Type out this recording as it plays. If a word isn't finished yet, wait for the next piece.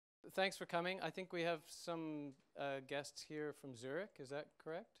thanks for coming. I think we have some guests here from Zurich. Is that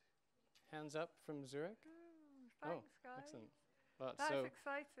correct? Hands up from Zurich. Thanks, guys. Excellent. Well, That's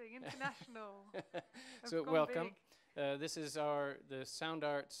exciting. International. So welcome. This is the Sound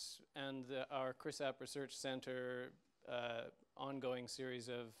Arts and our CRISAP Research Center ongoing series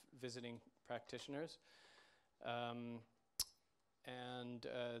of visiting practitioners. And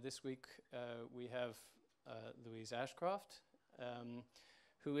this week we have Louise Ashcroft,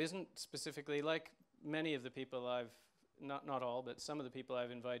 who isn't specifically, like many of the people I've, not all, but some of the people I've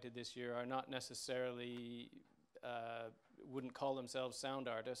invited this year are not necessarily, wouldn't call themselves sound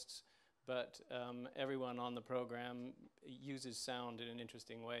artists, but everyone on the program uses sound in an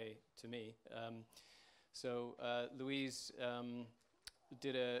interesting way to me. So Louise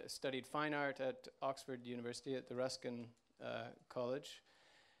studied fine art at Oxford University at the Ruskin College,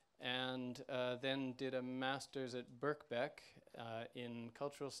 and then did a master's at Birkbeck in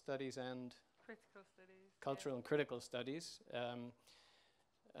cultural studies and critical studies. Cultural and critical studies,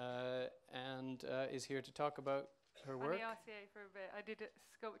 and is here to talk about her work. And the RCA for a bit. I did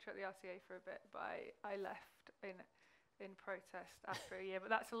sculpture at the RCA for a bit, but I left in protest after a year. But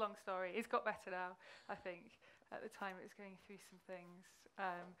that's a long story. It's got better now, I think. At the time, it was going through some things.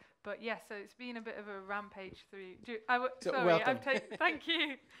 But yeah, so it's been a bit of a rampage through. Sorry, welcome. Thank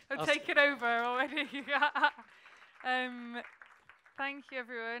you. I've taken over already. Thank you,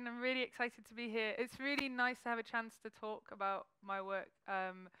 everyone. I'm really excited to be here. It's really nice to have a chance to talk about my work,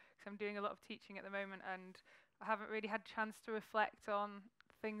 because I'm doing a lot of teaching at the moment, and I haven't really had a chance to reflect on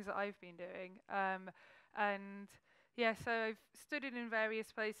things that I've been doing. And yeah, so I've studied in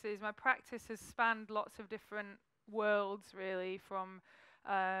various places. My practice has spanned lots of different worlds, really, from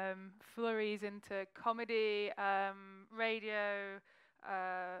flurries into comedy, radio,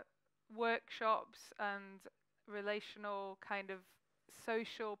 workshops, and relational kind of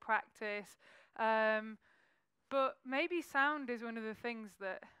social practice. But maybe sound is one of the things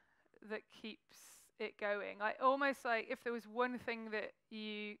that keeps it going. Like almost like if there was one thing that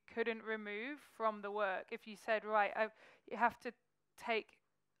you couldn't remove from the work, if you said, right, you have to take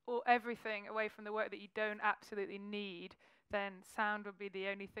everything away from the work that you don't absolutely need, then sound would be the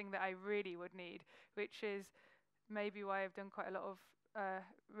only thing that I really would need, which is maybe why I've done quite a lot of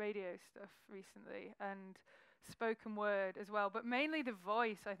radio stuff recently and spoken word as well, but mainly the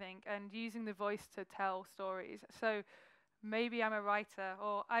voice, I think, and using the voice to tell stories. So maybe I'm a writer,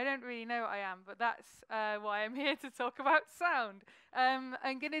 or I don't really know what I am, but that's why I'm here to talk about sound. I'm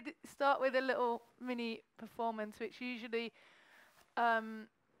going to start with a little mini performance, which usually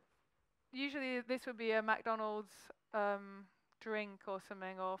this would be a McDonald's drink or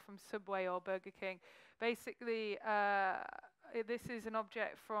something, or from Subway or Burger King. Basically, this is an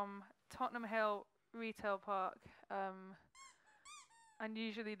object from Tottenham Hill Retail Park, and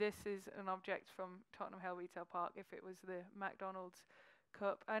usually this is an object from Tottenham Hill Retail Park if it was the McDonald's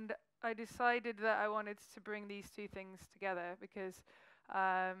cup. And I decided that I wanted to bring these two things together because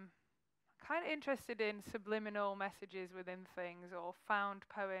I'm kind of interested in subliminal messages within things, or found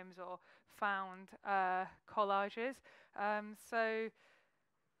poems, or found collages. So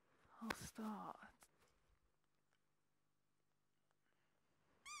I'll start.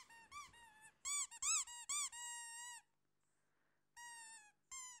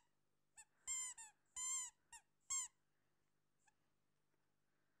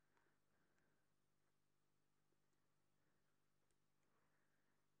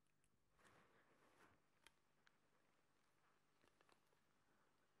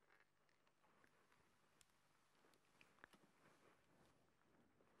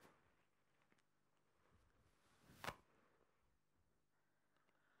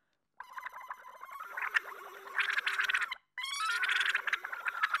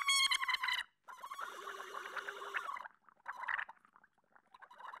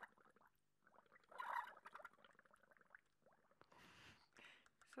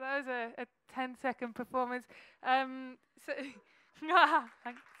 So that was a 10-second performance. So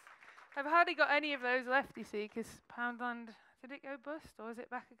thanks. I've hardly got any of those left, you see, because Poundland, did it go bust, or is it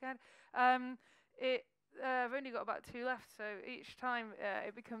back again? I've only got about 2 left, so each time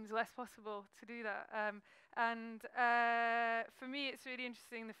it becomes less possible to do that. And for me, it's really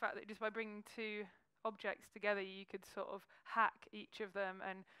interesting the fact that just by bringing 2 objects together, you could sort of hack each of them,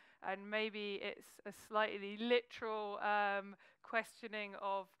 and maybe it's a slightly literal questioning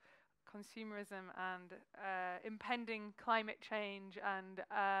of consumerism and impending climate change, and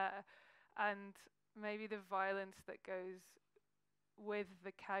maybe the violence that goes with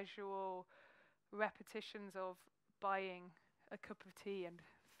the casual repetitions of buying a cup of tea and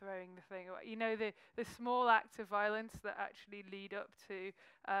throwing the thing away. You know, the small acts of violence that actually lead up to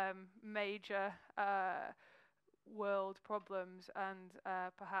major world problems, and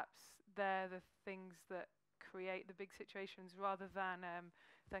perhaps they're the things that create the big situations rather than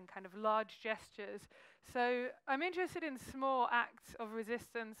kind of large gestures. So I'm interested in small acts of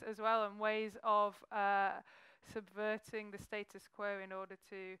resistance as well, and ways of subverting the status quo in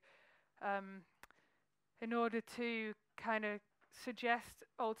order to kind of suggest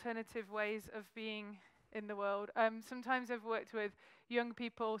alternative ways of being in the world. Sometimes I've worked with young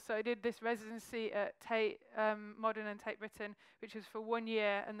people, so I did this residency at Tate Modern and Tate Britain, which was for 1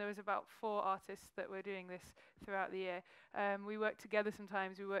 year, and there was about 4 artists that were doing this throughout the year. We worked together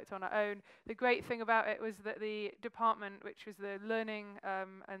sometimes, we worked on our own. The great thing about it was that the department, which was the Learning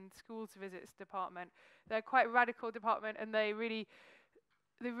and Schools Visits department, they're quite a radical department, and they really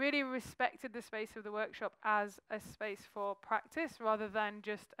respected the space of the workshop as a space for practice rather than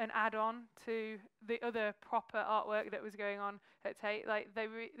just an add-on to the other proper artwork that was going on at Tate. Like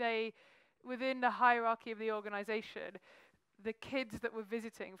they within the hierarchy of the organisation, the kids that were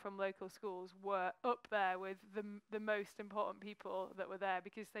visiting from local schools were up there with the most important people that were there,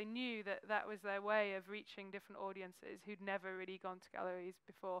 because they knew that that was their way of reaching different audiences who'd never really gone to galleries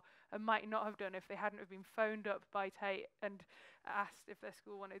before and might not have done if they hadn't have been phoned up by Tate and asked if their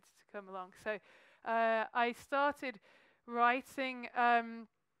school wanted to come along. So I started writing,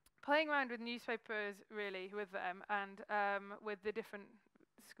 playing around with newspapers really with them, and with the different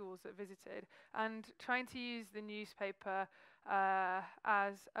schools that visited, and trying to use the newspaper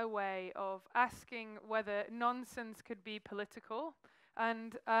as a way of asking whether nonsense could be political.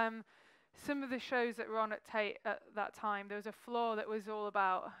 And some of the shows that were on at Tate at that time, there was a floor that was all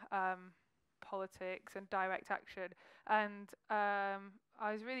about politics and direct action, and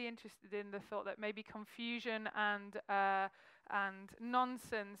I was really interested in the thought that maybe confusion and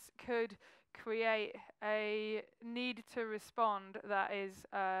nonsense could create a need to respond that is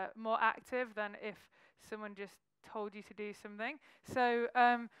more active than if someone just told you to do something. So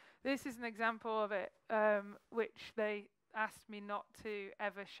this is an example of it, which they asked me not to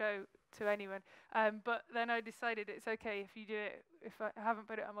ever show to anyone. But then I decided it's okay if you do it, if I haven't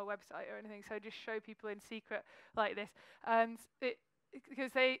put it on my website or anything, so I just show people in secret like this. And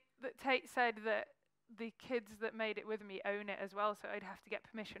because Tate said that the kids that made it with me own it as well, so I'd have to get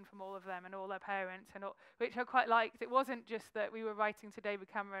permission from all of them and all their parents, and all, which I quite liked. It wasn't just that we were writing to David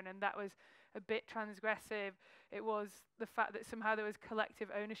Cameron and that was a bit transgressive. It was the fact that somehow there was collective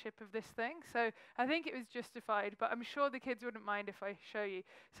ownership of this thing. So I think it was justified, but I'm sure the kids wouldn't mind if I show you.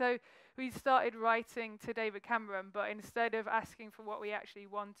 So we started writing to David Cameron, but instead of asking for what we actually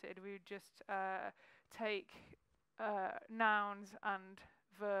wanted, we would just take nouns and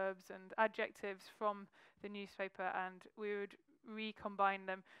verbs and adjectives from the newspaper, and we would recombine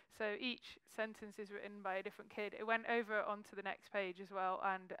them. So each sentence is written by a different kid. It went over onto the next page as well,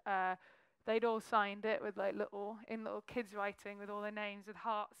 and they'd all signed it with like little kids writing with all their names with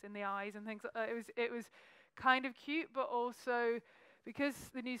hearts in the eyes and things like that. It was kind of cute, but also because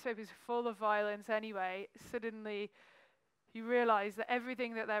the newspaper is full of violence anyway, suddenly you realize that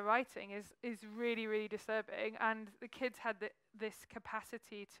everything that they're writing is really, really disturbing, and the kids had this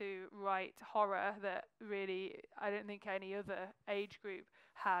capacity to write horror that really I don't think any other age group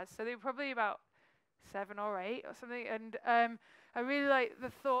has. So they were probably about 7 or 8 or something, and I really like the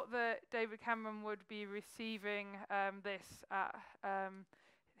thought that David Cameron would be receiving this at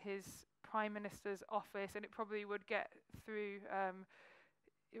his Prime Minister's office, and it probably would get through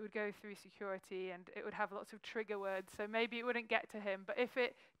it would go through security, and it would have lots of trigger words, so maybe it wouldn't get to him. But if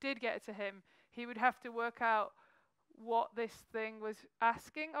it did get to him, he would have to work out what this thing was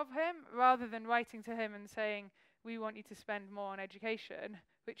asking of him, rather than writing to him and saying, we want you to spend more on education,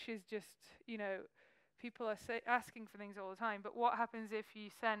 which is just, you know, people are asking for things all the time. But what happens if you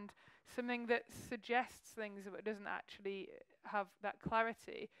send something that suggests things but doesn't actually have that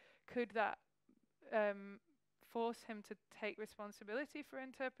clarity? Could that force him to take responsibility for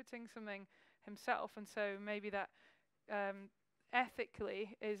interpreting something himself? And so maybe that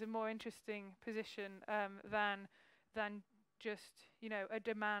ethically is a more interesting position than just, you know, a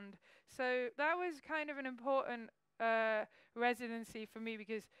demand. So that was kind of an important residency for me,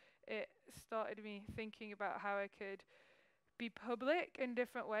 because it started me thinking about how I could be public in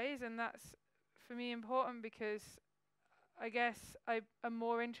different ways, and that's for me important because I guess I'm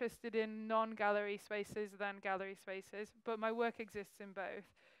more interested in non-gallery spaces than gallery spaces, but my work exists in both.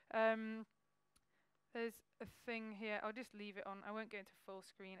 There's a thing here, I'll just leave it on, I won't go into full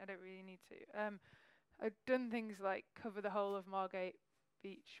screen, I don't really need to. I've done things like cover the whole of Margate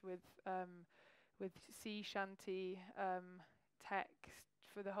Beach with sea shanty text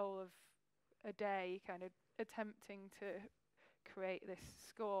for the whole of a day, kind of attempting to create this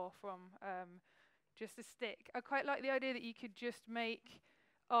score from just a stick. I quite like the idea that you could just make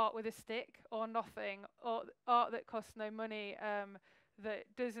art with a stick or nothing, or art that costs no money, that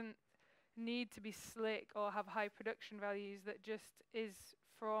doesn't need to be slick or have high production values, that just is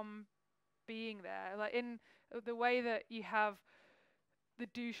from being there. Like in the way that you have the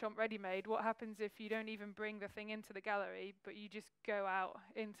Duchamp ready-made, what happens if you don't even bring the thing into the gallery, but you just go out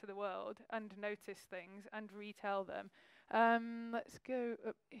into the world and notice things and retell them? Let's go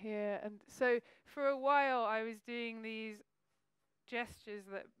up here. And so for a while I was doing these gestures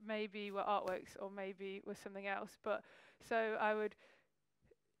that maybe were artworks or maybe were something else, but so I would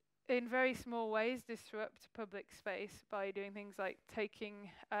in very small ways disrupt public space by doing things like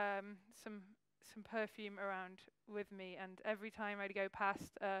taking some perfume around with me, and every time I'd go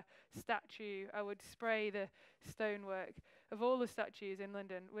past a statue I would spray the stonework of all the statues in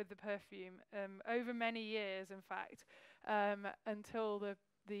London with the perfume over many years, in fact, until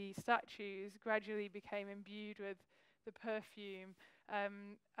the statues gradually became imbued with the perfume.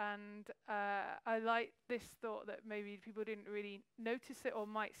 And I like this thought that maybe people didn't really notice it, or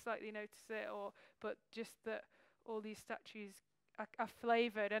might slightly notice it, but just that all these statues are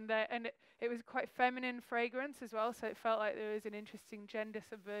flavoured, and it was quite feminine fragrance as well, so it felt like there was an interesting gender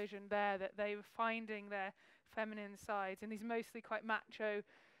subversion there, that they were finding their feminine sides in these mostly quite macho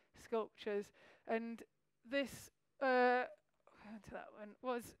sculptures. And this to that one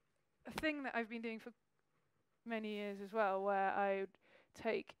was a thing that I've been doing for many years as well, where I would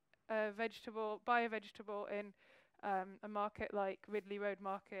take a vegetable, buy a vegetable in a market like Ridley Road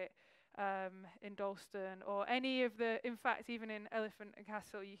Market in Dalston, or any of the, in fact even in Elephant and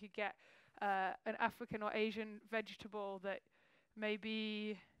Castle you could get an African or Asian vegetable that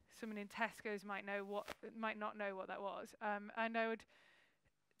maybe someone in Tesco's might not know what that was, and I would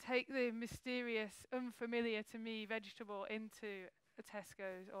take the mysterious, unfamiliar to me vegetable into a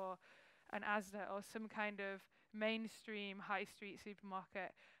Tesco's or an Asda or some kind of mainstream high street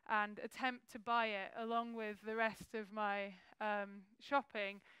supermarket, and attempt to buy it along with the rest of my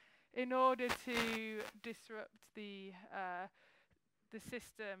shopping, in order to disrupt the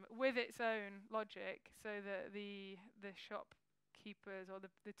system with its own logic, so that the shopkeepers or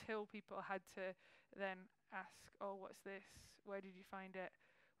the till people had to then ask, oh, what's this? Where did you find it?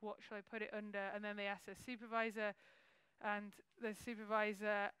 What shall I put it under? And then they ask their supervisor, and the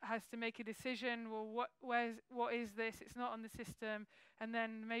supervisor has to make a decision. Well, what is this? It's not on the system. And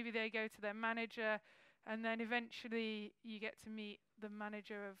then maybe they go to their manager, and then eventually you get to meet the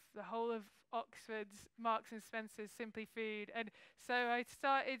manager of the whole of Oxford's Marks and Spencer's Simply Food. And so I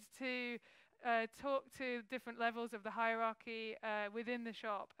started to talk to different levels of the hierarchy within the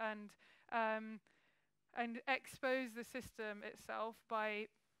shop, and expose the system itself by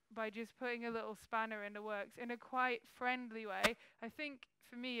just putting a little spanner in the works in a quite friendly way. I think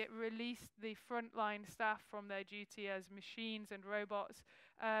for me it released the frontline staff from their duty as machines and robots,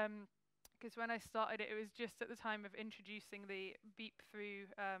 because when I started it was just at the time of introducing the beep through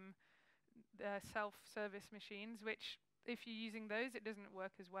self-service machines, which if you're using those it doesn't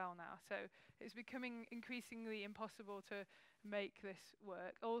work as well now. So it's becoming increasingly impossible to make this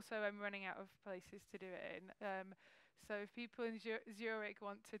work. Also, I'm running out of places to do it in. So if people in Zurich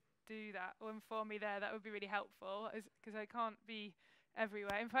want to do that or inform me there, that would be really helpful, because I can't be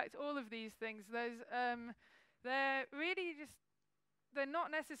everywhere. In fact, all of these things, they're really just, they're not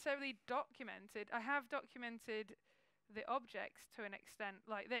necessarily documented. I have documented the objects to an extent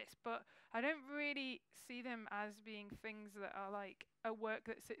like this, but I don't really see them as being things that are like a work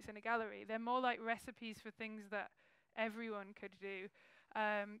that sits in a gallery. They're more like recipes for things that everyone could do,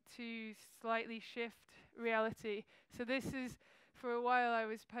 to slightly shift reality. So this is, for a while I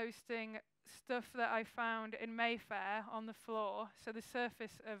was posting stuff that I found in Mayfair on the floor, so the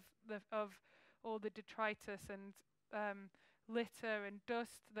surface of all the detritus and litter and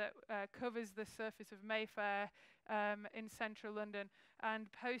dust that covers the surface of Mayfair in central London, and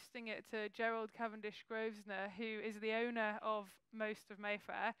posting it to Gerald Cavendish Grosvenor, who is the owner of most of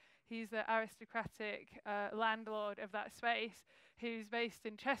Mayfair. He's the aristocratic landlord of that space, who's based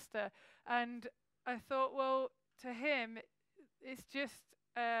in Chester. And I thought, well, to him, it's just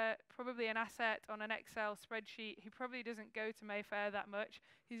probably an asset on an Excel spreadsheet. He probably doesn't go to Mayfair that much.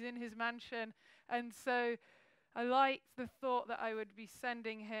 He's in his mansion. And so I liked the thought that I would be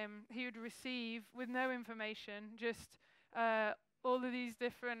sending him, he would receive, with no information, just all of these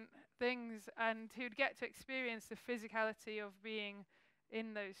different things, and he would get to experience the physicality of being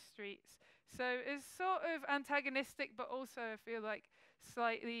in those streets. So it's sort of antagonistic, but also I feel like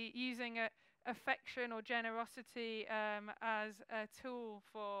slightly using affection or generosity as a tool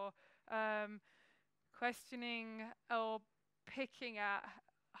for questioning or picking at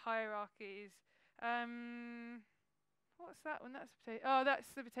hierarchies. What's that one? That's a potato. Oh, that's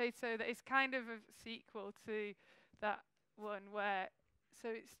the potato. That is kind of a sequel to that one where, so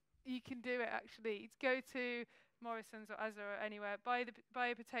it's, you can do it actually. It's go to Morrison's or Asda or anywhere, buy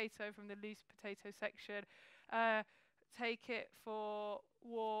a potato from the loose potato section, take it for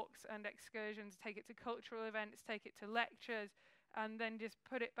walks and excursions, take it to cultural events, take it to lectures, and then just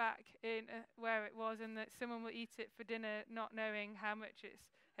put it back in where it was, and that someone will eat it for dinner not knowing how much it's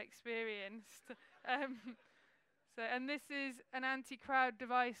experienced. So, and this is an anti-crowd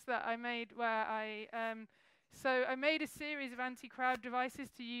device that I made where so I made a series of anti-crowd devices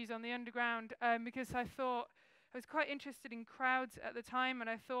to use on the underground because I thought, I was quite interested in crowds at the time, and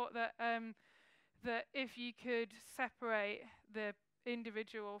I thought that that if you could separate the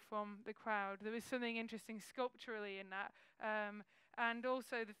individual from the crowd, there was something interesting sculpturally in that. And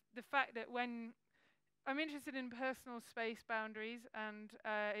also the fact that when I'm interested in personal space boundaries, and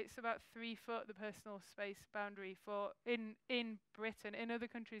it's about 3 foot, the personal space boundary for in Britain. In other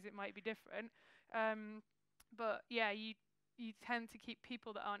countries it might be different. But yeah, you tend to keep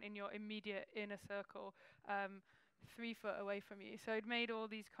people that aren't in your immediate inner circle 3 foot away from you. So I'd made all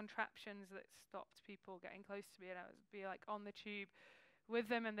these contraptions that stopped people getting close to me, and I would be like on the tube with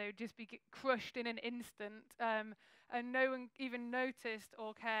them, and they would just be crushed in an instant, and no one even noticed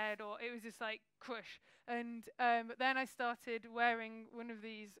or cared, or it was just like crush. And but then I started wearing one of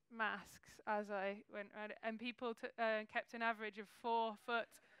these masks as I went around it, and people kept an average of 4 foot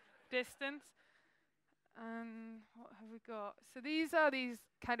distance. What have we got? So these are these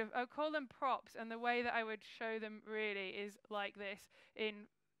kind of, I call them props, and the way that I would show them really is like this in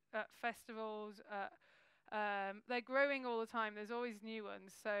festivals. They're growing all the time. There's always new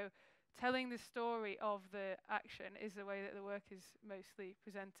ones. So telling the story of the action is the way that the work is mostly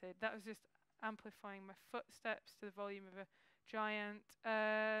presented. That was just amplifying my footsteps to the volume of a giant,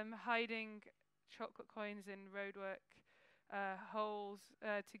 hiding chocolate coins in roadwork holes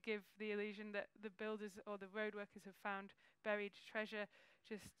to give the illusion that the builders or the road workers have found buried treasure,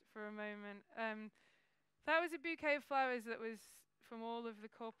 just for a moment. That was a bouquet of flowers that was from all of the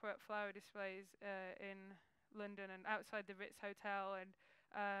corporate flower displays in London and outside the Ritz Hotel, and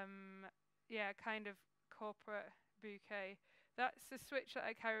yeah, kind of corporate bouquet. That's the switch that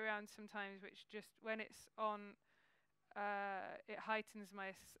I carry around sometimes, which just when it's on, it heightens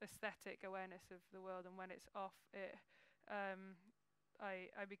my aesthetic awareness of the world, and when it's off, it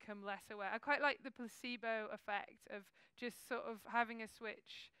I become less aware. I quite like the placebo effect of just sort of having a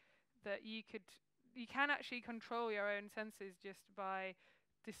switch that you can actually control your own senses just by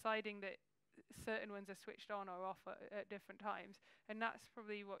deciding that certain ones are switched on or off at different times. And that's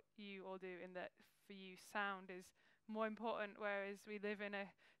probably what you all do, in that for you sound is more important, whereas we live in a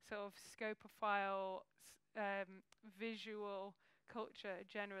sort of scopophile visual culture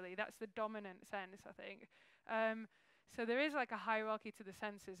generally. That's the dominant sense, I think. So there is like a hierarchy to the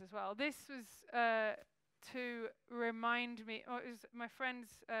senses as well. This was to remind me, it was my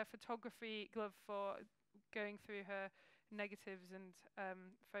friend's photography glove for going through her negatives and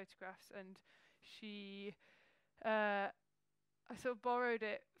photographs, and she, I sort of borrowed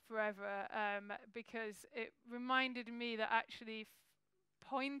it forever because it reminded me that actually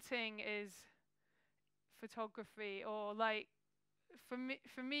pointing is photography, or like for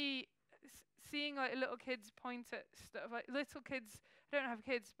me seeing like little kids point at stuff, like little kids. I don't have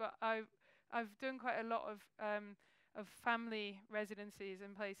kids, but I've done quite a lot of family residencies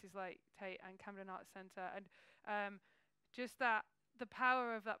in places like Tate and Camden Arts Centre, and just that the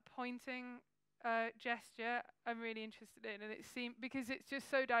power of that pointing gesture I'm really interested in, and it seemed, because it's just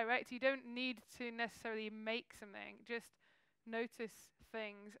so direct, you don't need to necessarily make something, just notice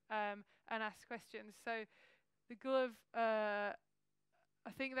things and ask questions. So the glove, I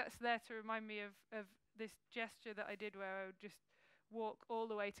think that's there to remind me of this gesture that I did where I would just walk all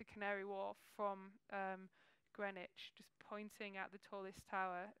the way to Canary Wharf from Greenwich, just pointing at the tallest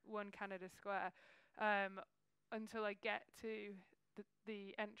tower, 1 Canada Square, until I get to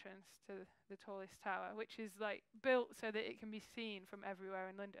the entrance to the tallest tower, which is like built so that it can be seen from everywhere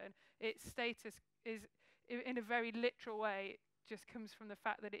in London. Its status is, in a very literal way, it just comes from the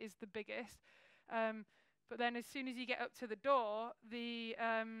fact that it is the biggest. But then as soon as you get up to the door, the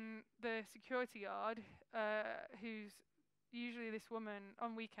security guard, who's usually this woman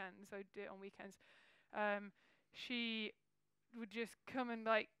on weekends, I do it on weekends, she would just come and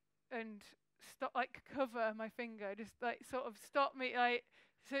stop, like cover my finger, just like sort of stop me, like,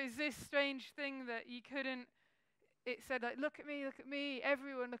 so it's this strange thing that you couldn't, it said like, look at me,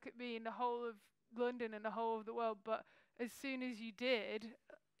 everyone look at me in the whole of London and the whole of the world. But as soon as you did,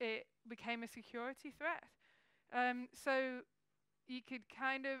 it became a security threat. So you could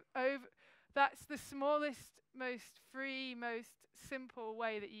kind of that's the smallest, most free, most simple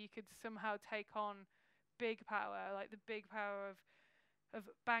way that you could somehow take on big power, like the big power of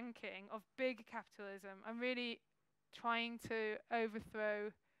banking, of big capitalism. I'm really trying to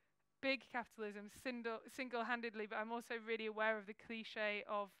overthrow big capitalism single-handedly, but I'm also really aware of the cliche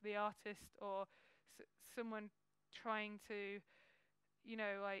of the artist or someone trying to,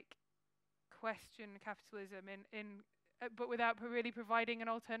 like question capitalism but without really providing an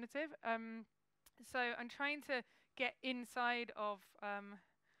alternative. So I'm trying to get inside of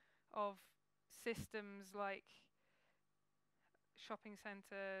systems like shopping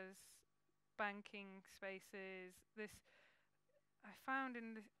centres, banking spaces. This I found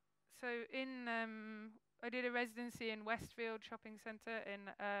I did a residency in Westfield Shopping Centre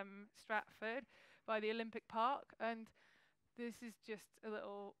in Stratford by the Olympic Park, and this is just a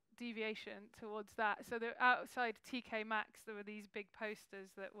little deviation towards that. So outside TK Maxx, there were these big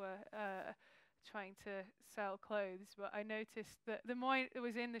posters that were trying to sell clothes, but I noticed that the more it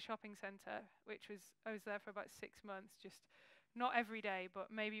was in the shopping centre, I was there for about 6 months, just not every day,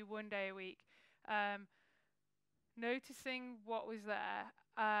 but maybe one day a week, noticing what was there,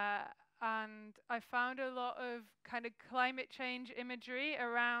 and I found a lot of kind of climate change imagery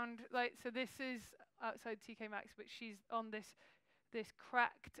around, like, so this is outside TK Maxx, but she's on this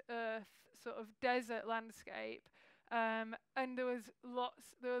cracked earth sort of desert landscape, and there were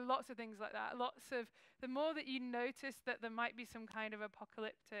lots of things like that. The more that you notice that there might be some kind of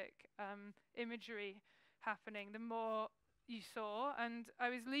apocalyptic imagery happening, the more you saw. And I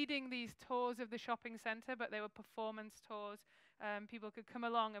was leading these tours of the shopping centre, but they were performance tours. People could come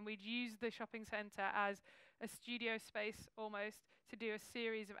along and we'd use the shopping centre as a studio space almost to do a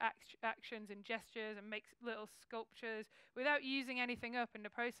series of actions and gestures and make little sculptures without using anything up in the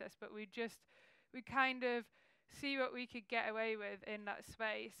process, but we'd kind of see what we could get away with in that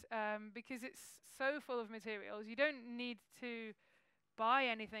space, because it's so full of materials. You don't need to buy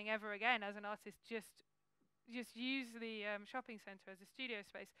anything ever again as an artist, just use the shopping centre as a studio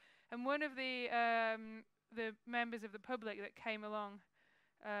space. And one of the members of the public that came along,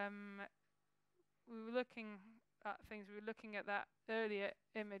 we were looking at things. We were looking at that earlier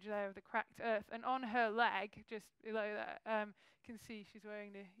image there of the cracked earth, and on her leg, just below that, you can see she's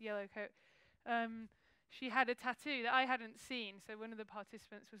wearing the yellow coat. She had a tattoo that I hadn't seen. So one of the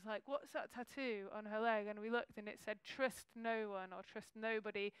participants was like, "What's that tattoo on her leg?" And we looked, and it said, "Trust no one" or "Trust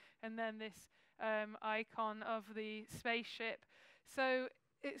nobody," and then this icon of the spaceship. So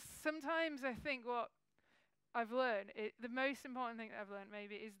it's sometimes, I think, what I've learned, the most important thing that I've learned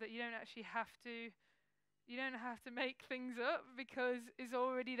maybe is that you don't have to make things up, because it's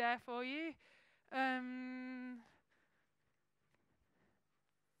already there for you.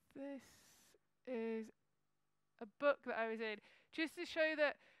 This is a book that I was in, just to show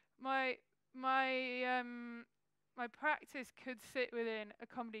that my practice could sit within a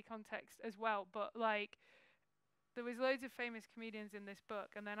comedy context as well. But like, there was loads of famous comedians in this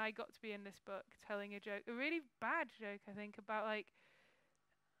book, and then I got to be in this book telling a joke, a really bad joke, I think, about like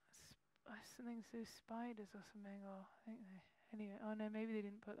something to do with spiders or something, or I think anyway, oh no, maybe they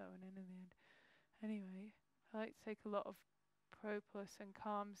didn't put that one in the end. Anyway, I like to take a lot of pro plus and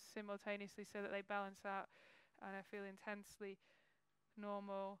calm simultaneously so that they balance out, and I feel intensely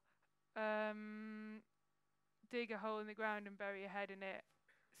normal. Dig a hole in the ground and bury your head in it,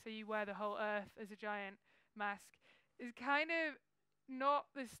 so you wear the whole earth as a giant mask, is kind of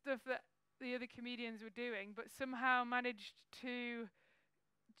not the stuff that the other comedians were doing, but somehow managed to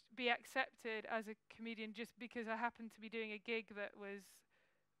be accepted as a comedian just because I happened to be doing a gig that was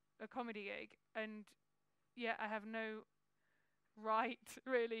a comedy gig, and yet I have no right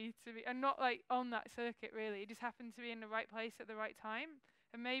really to be, and not like on that circuit really. It just happened to be in the right place at the right time.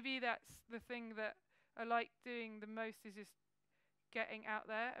 And maybe that's the thing that I like doing the most, is just getting out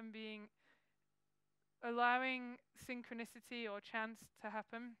there and allowing synchronicity or chance to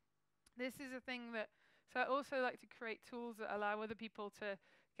happen. This is a thing that, so I also like to create tools that allow other people to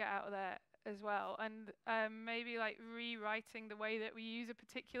get out there as well, and maybe like rewriting the way that we use a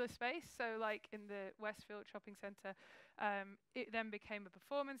particular space. So like in the Westfield Shopping Centre, it then became a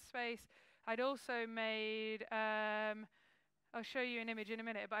performance space. I'd also made, I'll show you an image in a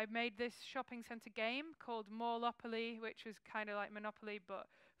minute, but I made this shopping centre game called Mallopoli, which was kind of like Monopoly, but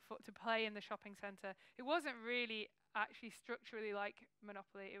to play in the shopping centre. It wasn't really actually structurally like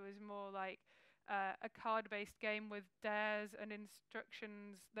Monopoly. It was more like a card-based game with dares and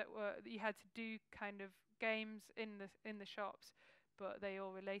instructions that you had to do, kind of games in the shops, but they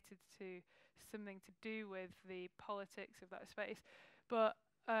all related to something to do with the politics of that space. But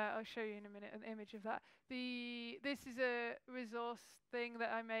I'll show you in a minute an image of that. This is a resource thing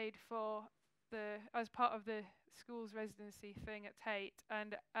that I made for as part of the school's residency thing at Tate,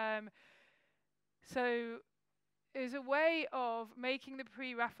 and so it was a way of making the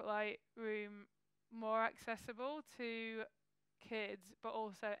pre-Raphaelite room more accessible to kids, but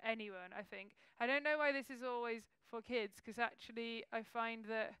also anyone, I think. I don't know why this is always for kids, because actually I find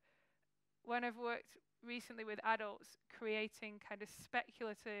that when I've worked recently with adults creating kind of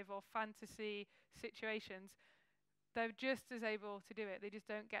speculative or fantasy situations, they're just as able to do it. They just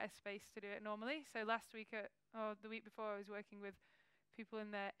don't get a space to do it normally. So last week, or the week before, I was working with people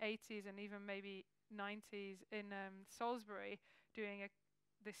in their 80s and even maybe 90s in Salisbury, doing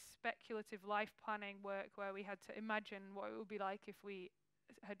this speculative life planning work where we had to imagine what it would be like if we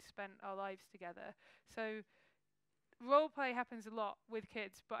had spent our lives together. So role play happens a lot with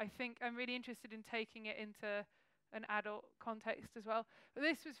kids, but I think I'm really interested in taking it into an adult context as well. But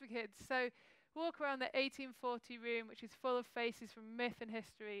this was for kids. So walk around the 1840 room, which is full of faces from myth and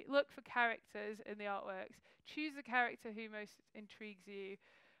history. Look for characters in the artworks. Choose the character who most intrigues you.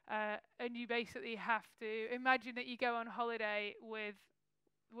 And you basically have to imagine that you go on holiday with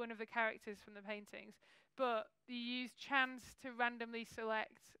one of the characters from the paintings, but you use chance to randomly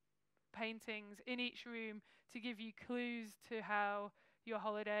select paintings in each room to give you clues to how your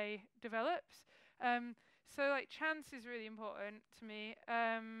holiday develops. So like chance is really important to me,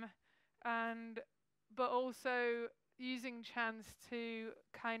 but also using chance to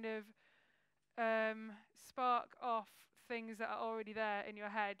kind of spark off things that are already there in your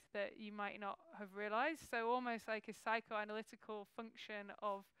head that you might not have realized. So almost like a psychoanalytical function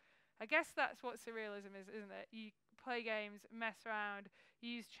of, I guess that's what surrealism is, isn't it? You play games, mess around,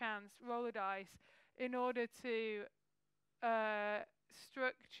 use chance, roll a dice in order to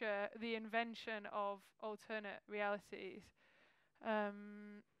structure the invention of alternate realities. What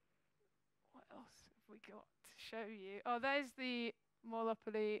else have we got to show you? Oh, there's the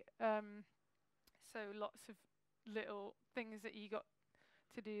Monopoly. So lots of little things that you got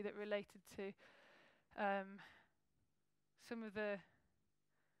to do that related to some of the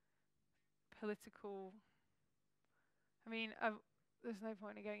political. I mean, there's no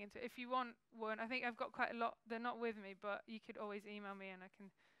point in going into it. If you want one, I think I've got quite a lot. They're not with me, but you could always email me, and I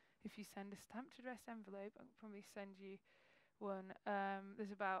can, if you send a stamped address envelope, I'll probably send you one.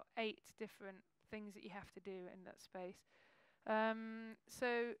 There's about 8 different things that you have to do in that space.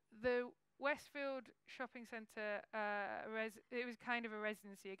 So the Westfield Shopping Centre, it was kind of a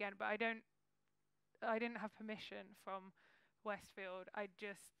residency again, but I didn't have permission from Westfield. I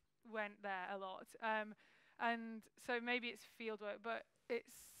just went there a lot. And so maybe it's field work, but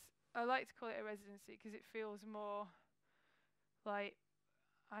I like to call it a residency because it feels more like,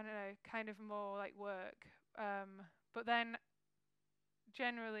 I don't know, kind of more like work. But then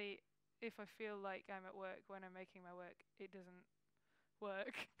generally, if I feel like I'm at work when I'm making my work, it doesn't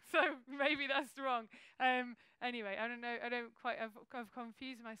work. So maybe that's wrong. Anyway, I don't know. I've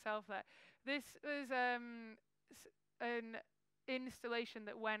confused myself there. This was an installation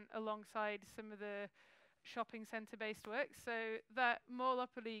that went alongside some of the shopping centre based work. So that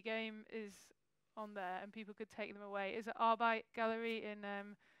Monopoly game is on there, and people could take them away. It's at Arbite Gallery in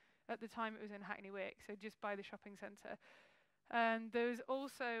at the time it was in Hackney Wick, so just by the shopping centre. And there was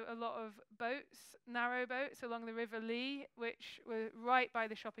also a lot of boats, narrow boats along the River Lee, which were right by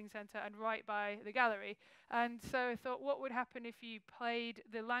the shopping centre and right by the gallery. And so I thought, what would happen if you played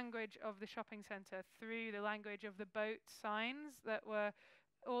the language of the shopping centre through the language of the boat signs that were,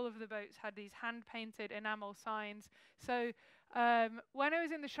 all of the boats had these hand-painted enamel signs. So when I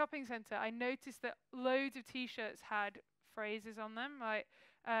was in the shopping centre, I noticed that loads of T-shirts had phrases on them. Like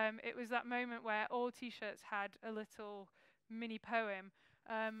it was that moment where all T-shirts had a little mini poem,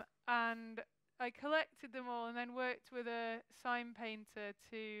 and I collected them all and then worked with a sign painter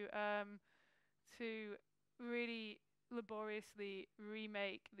to really laboriously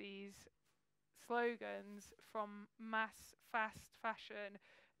remake these slogans from mass fast fashion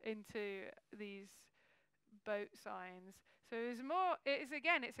into these boat signs. So it's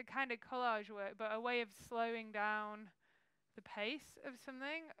a kind of collage work, but a way of slowing down the pace of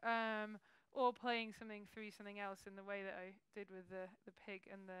something, or playing something through something else in the way that I did with the pig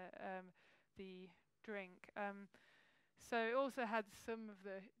and the drink. So it also had some of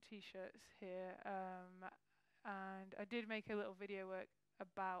the T-shirts here, and I did make a little video work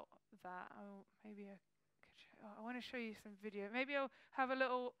about that. Oh, maybe I want to show you some video. Maybe I'll have a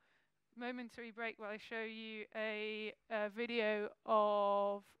little momentary break while I show you a video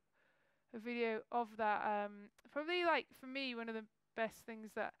of that. Probably, like, for me, one of the best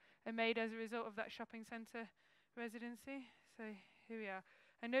things that I made as a result of that shopping centre residency. So here we are.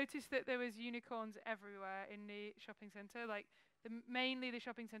 I noticed that there was unicorns everywhere in the shopping centre. Like, mainly the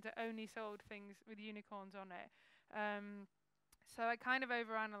shopping centre only sold things with unicorns on it. So I kind of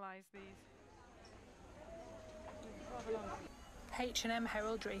overanalyzed these. H&M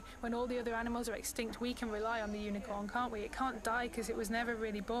heraldry. When all the other animals are extinct, we can rely on the unicorn, can't we? It can't die because it was never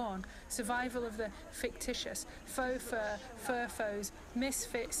really born. Survival of the fictitious. Faux fur, fur foes,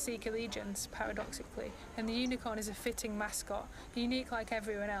 misfits seek allegiance, paradoxically. And the unicorn is a fitting mascot, unique like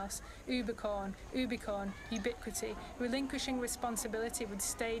everyone else. Ubicorn, ubiquity. Relinquishing responsibility with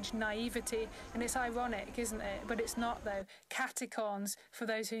staged naivety. And it's ironic, isn't it? But it's not, though. Caticorns, for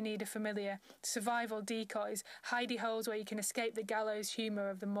those who need a familiar. Survival decoys. Hidey holes where you can escape the gallows humour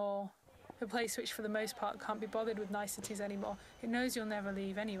of the mall. A place which for the most part can't be bothered with niceties anymore. It knows you'll never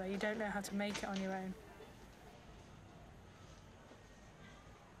leave anyway, you don't know how to make it on your own.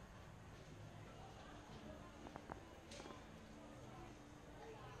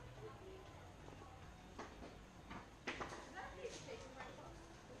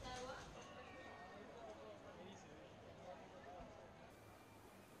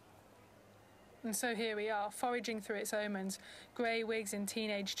 And so here we are, foraging through its omens, grey wigs in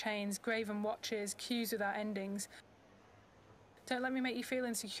teenage chains, graven watches, queues without endings. Don't let me make you feel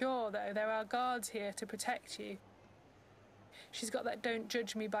insecure, though. There are guards here to protect you. She's got that "don't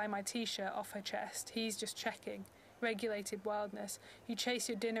judge me by my t-shirt" off her chest. He's just checking. Regulated wildness. You chase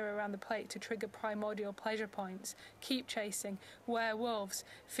your dinner around the plate to trigger primordial pleasure points. Keep chasing. Werewolves.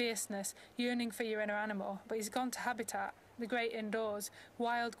 Fierceness. Yearning for your inner animal. But he's gone to habitat. The great indoors,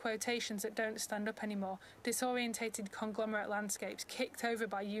 wild quotations that don't stand up anymore, disorientated conglomerate landscapes kicked over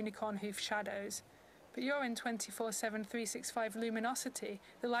by unicorn-hoof shadows. But you're in 24/7 365 luminosity.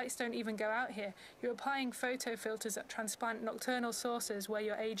 The lights don't even go out here. You're applying photo filters that transplant nocturnal sources where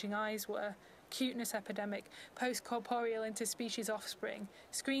your aging eyes were. Cuteness epidemic, post-corporeal interspecies offspring.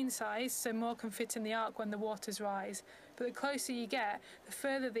 Screen size, so more can fit in the arc when the waters rise. But the closer you get, the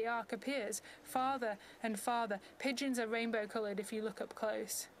further the arc appears, farther and farther. Pigeons are rainbow-coloured if you look up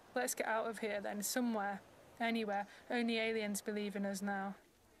close. Let's get out of here then, somewhere, anywhere. Only aliens believe in us now.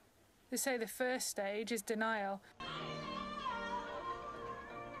 They say the first stage is denial.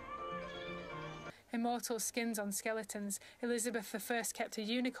 Immortal skins on skeletons. Elizabeth I kept a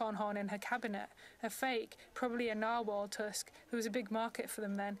unicorn horn in her cabinet. A fake, probably a narwhal tusk. There was a big market for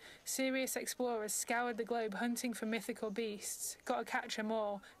them then. Serious explorers scoured the globe hunting for mythical beasts. Gotta catch 'em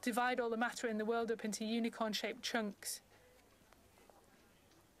all. Divide all the matter in the world up into unicorn-shaped chunks.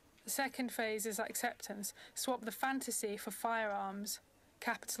 The second phase is acceptance. Swap the fantasy for firearms.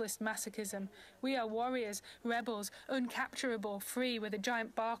 Capitalist masochism. We are warriors, rebels, uncapturable, free, with a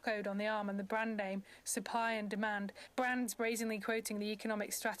giant barcode on the arm and the brand name, supply and demand. Brands brazenly quoting the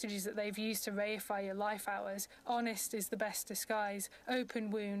economic strategies that they've used to reify your life hours. Honest is the best disguise.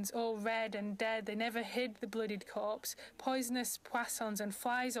 Open wounds, all red and dead, they never hid the bloodied corpse. Poisonous poissons and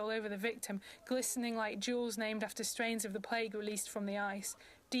flies all over the victim, glistening like jewels named after strains of the plague released from the ice.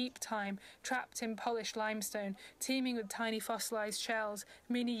 Deep time, trapped in polished limestone, teeming with tiny fossilized shells,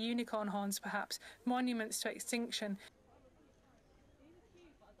 mini unicorn horns perhaps, monuments to extinction.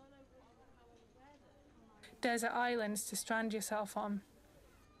 Desert islands to strand yourself on.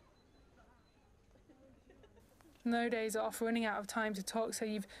 No days off, running out of time to talk, so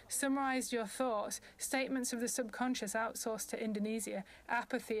you've summarised your thoughts. Statements of the subconscious outsourced to Indonesia.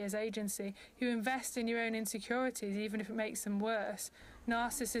 Apathy as agency. You invest in your own insecurities, even if it makes them worse.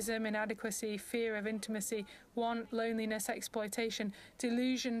 Narcissism, inadequacy, fear of intimacy, want, loneliness, exploitation,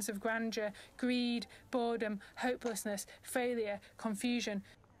 delusions of grandeur, greed, boredom, hopelessness, failure, confusion.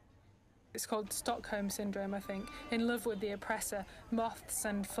 It's called Stockholm Syndrome, I think. In love with the oppressor, moths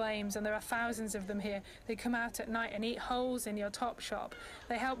and flames, and there are thousands of them here. They come out at night and eat holes in your top shop.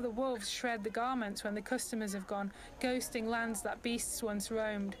 They help the wolves shred the garments when the customers have gone, ghosting lands that beasts once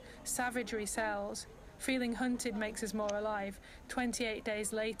roamed. Savagery sells. Feeling hunted makes us more alive. 28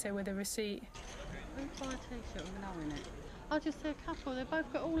 days later with a receipt. I'll buy a t-shirt with an hole in it. I'll just say a couple. They've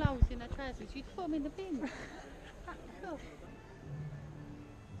both got all holes in their trousers. You can put them in the bin.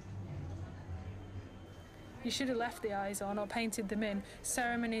 You should have left the eyes on or painted them in.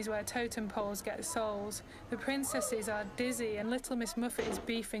 Ceremonies where totem poles get souls. The princesses are dizzy and little Miss Muffet is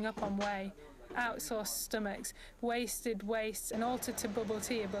beefing up on whey. Outsourced stomachs, wasted wastes, and altered to bubble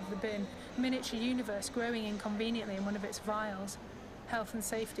tea above the bin. Miniature universe growing inconveniently in one of its vials. health and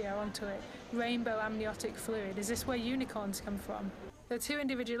safety are onto it. Rainbow amniotic fluid, is this where unicorns come from? They're too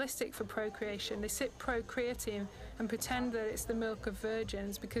individualistic for procreation. They sit pro-creatine and pretend that it's the milk of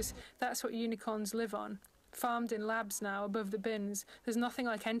virgins because that's what unicorns live on. Farmed in labs now, above the bins. There's nothing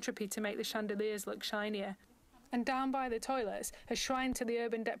like entropy to make the chandeliers look shinier. And down by the toilets, a shrine to the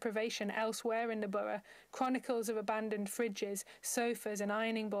urban deprivation elsewhere in the borough, chronicles of abandoned fridges, sofas and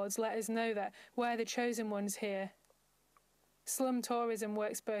ironing boards let us know that we're the chosen ones here. Slum tourism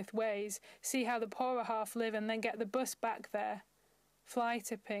works both ways. See how the poorer half live and then get the bus back there. Fly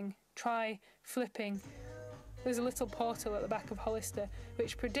tipping, try flipping. There's a little portal at the back of Hollister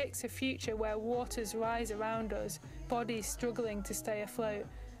which predicts a future where waters rise around us, bodies struggling to stay afloat.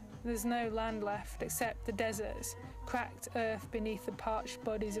 There's no land left except the deserts, cracked earth beneath the parched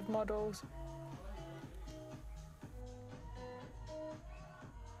bodies of models.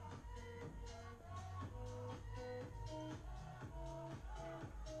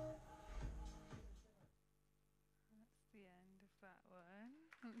 That's the end of that one.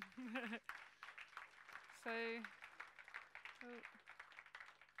 So,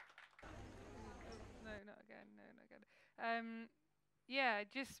 no, not again. No, not again. Yeah,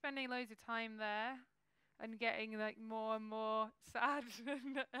 just spending loads of time there and getting like more and more sad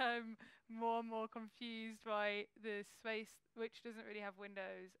and more and more confused by the space which doesn't really have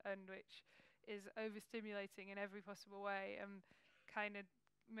windows and which is overstimulating in every possible way, and kind of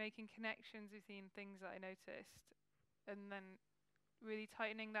making connections between things that I noticed and then really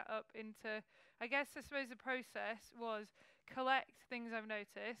tightening that up into, I suppose the process was collect things I've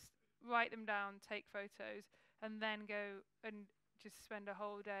noticed, write them down, take photos, and then go and just spend a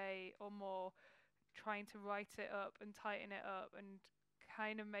whole day or more trying to write it up and tighten it up and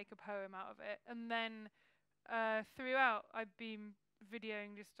kind of make a poem out of it. And then throughout I've been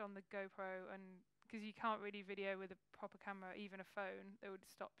videoing just on the GoPro, and because you can't really video with a proper camera, even a phone, it would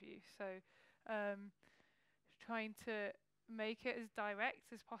stop you. So trying to make it as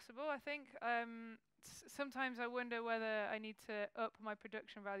direct as possible, I think. Sometimes I wonder whether I need to up my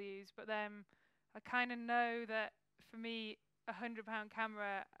production values, but then I kind of know that for me, £100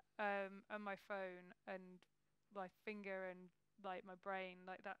 camera and my phone and my finger and like my brain,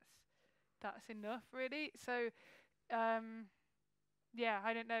 like that's enough really. So yeah,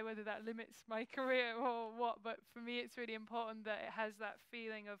 I don't know whether that limits my career or what, but for me it's really important that it has that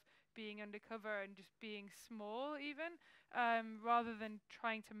feeling of being undercover and just being small even, rather than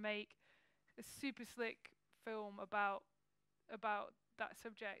trying to make a super slick film about that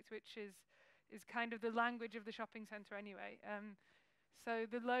subject, which is kind of the language of the shopping centre anyway. So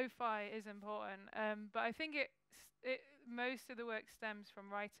the lo-fi is important, but I think most of the work stems from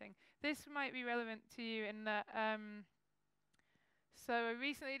writing. This might be relevant to you in that, so I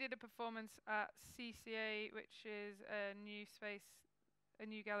recently did a performance at CCA, which is a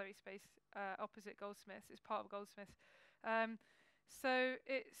new gallery space opposite Goldsmiths. It's part of Goldsmiths. So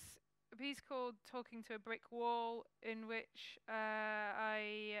it's a piece called Talking to a Brick Wall, in which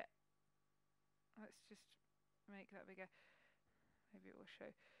let's just make that bigger. Maybe it will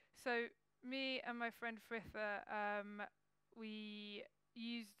show. So me and my friend Fritha, we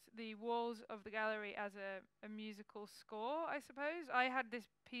used the walls of the gallery as a musical score, I suppose. I had this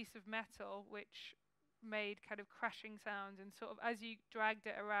piece of metal which made kind of crashing sounds, and sort of as you dragged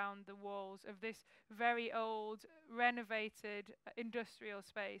it around the walls of this very old, renovated industrial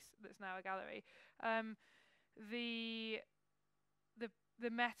space that's now a gallery, the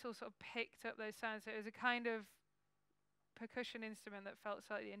metal sort of picked up those sounds. So it was a kind of percussion instrument that felt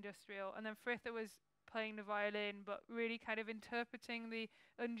slightly industrial, and then Fritha was playing the violin, but really kind of interpreting the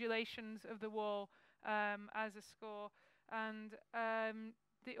undulations of the wall as a score. And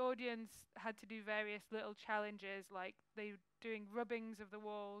the audience had to do various little challenges, like they were doing rubbings of the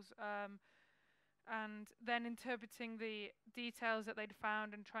walls, and then interpreting the details that they'd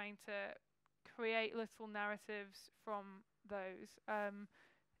found and trying to create little narratives from those.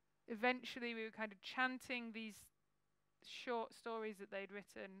 Eventually we were kind of chanting these short stories that they'd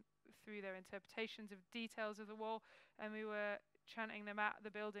written through their interpretations of details of the wall, and we were chanting them at the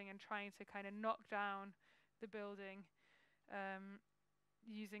building and trying to kind of knock down the building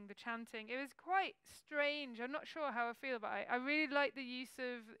using the chanting. It was quite strange. I'm not sure how I feel about it. I really like the use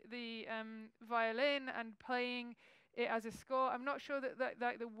of the violin and playing it as a score. I'm not sure that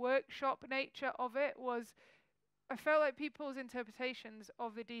like the workshop nature of it was, I felt like people's interpretations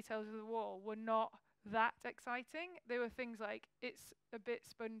of the details of the wall were not that exciting. There were things like, it's a bit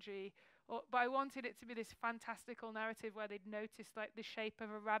spongy, but I wanted it to be this fantastical narrative where they'd noticed like the shape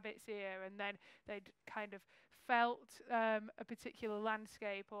of a rabbit's ear, and then they'd kind of felt a particular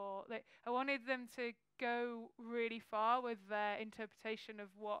landscape, or I wanted them to go really far with their interpretation of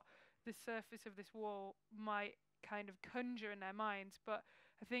what the surface of this wall might kind of conjure in their minds. But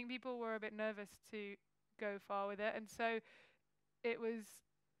I think people were a bit nervous to go far with it, and so it was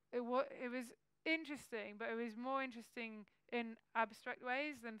interesting, but it was more interesting in abstract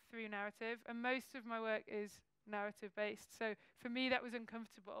ways than through narrative, and most of my work is narrative based, so for me that was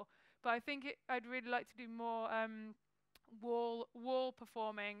uncomfortable. But I think I'd really like to do more wall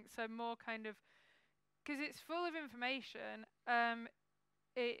performing, so more kind of, because it's full of information.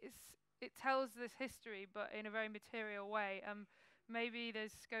 It tells this history, but in a very material way. Maybe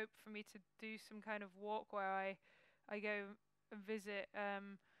there's scope for me to do some kind of walk where I go and visit.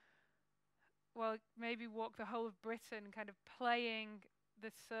 Well, maybe walk the whole of Britain, kind of playing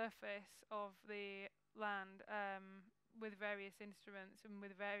the surface of the land with various instruments and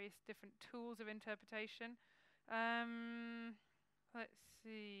with various different tools of interpretation. Let's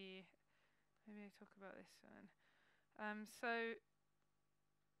see. Maybe I talk about this one. So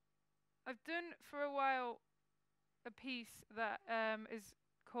I've done for a while a piece that is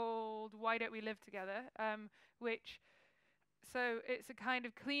called "Why Don't We Live Together," which. So it's a kind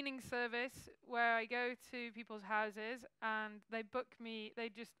of cleaning service where I go to people's houses and they book me. I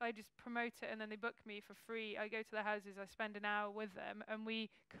just promote it, and then they book me for free. I go to their houses, I spend an hour with them, and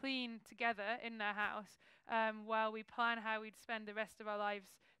we clean together in their house while we plan how we'd spend the rest of our lives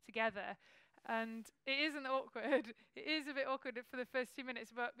together. And it isn't awkward. It is a bit awkward for the first 2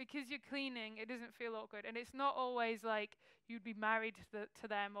 minutes, but because you're cleaning, it doesn't feel awkward. And it's not always like you'd be married to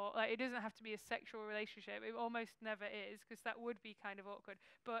them, or like it doesn't have to be a sexual relationship. It almost never is, because that would be kind of awkward.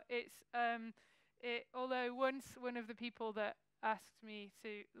 But it's although once one of the people that asked me to,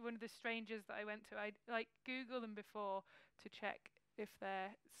 one of the strangers that I went to, I'd like Google them before to check if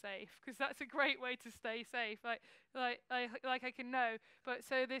they're safe, because that's a great way to stay safe. I can know. But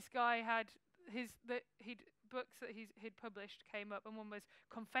so this guy had books that he'd published came up, and one was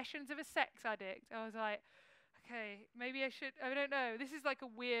Confessions of a Sex Addict. I was like, okay, maybe I should. I don't know. This is like a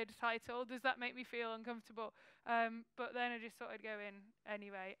weird title. Does that make me feel uncomfortable? But then I just thought I'd go in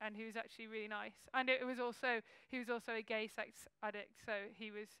anyway. And he was actually really nice. And he was also a gay sex addict. So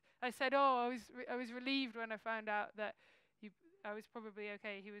I said, oh, I was relieved when I found out that I was probably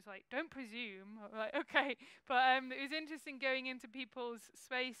okay. He was like, don't presume. I'm like, okay. But it was interesting going into people's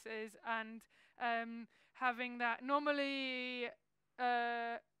spaces and having that. Normally,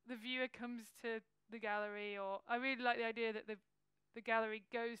 the viewer comes to the gallery, or I really like the idea that the gallery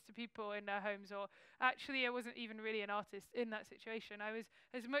goes to people in their homes, or actually I wasn't even really an artist in that situation. I was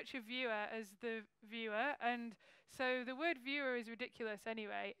as much a viewer as the viewer, and so the word viewer is ridiculous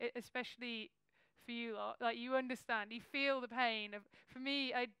anyway, especially for you lot. Like, you understand, you feel the pain. For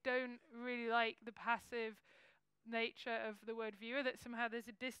me, I don't really like the passive nature of the word viewer, that somehow there's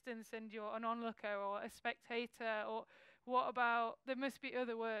a distance and you're an onlooker or a spectator, or what about, there must be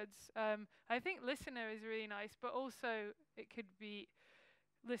other words. I think listener is really nice, but also it could be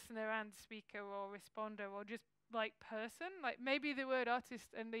listener and speaker or responder, or just like person. Like maybe the word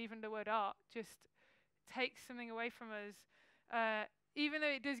artist and even the word art just takes something away from us, even though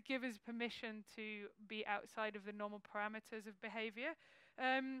it does give us permission to be outside of the normal parameters of behavior.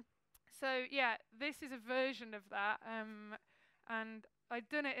 So yeah, this is a version of that, and I'd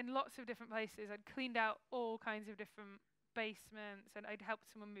done it in lots of different places. I'd cleaned out all kinds of different basements, and I'd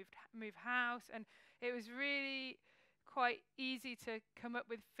helped someone move house, and it was really quite easy to come up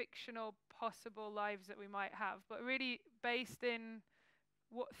with fictional possible lives that we might have, but really based in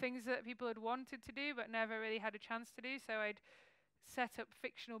what things that people had wanted to do but never really had a chance to do. So I'd set up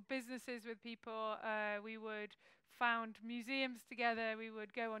fictional businesses with people. We would found museums together. We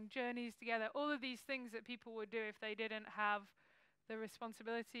would go on journeys together. All of these things that people would do if they didn't have the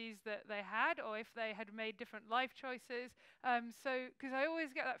responsibilities that they had, or if they had made different life choices. So, because I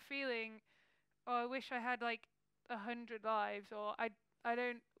always get that feeling, oh, I wish I had like 100 lives, or I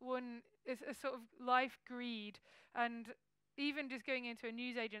don't want. It's a sort of life greed, and even just going into a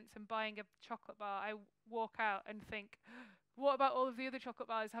newsagent's and buying a chocolate bar, I walk out and think, what about all of the other chocolate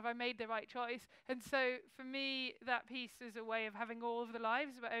bars? Have I made the right choice? And so for me, that piece is a way of having all of the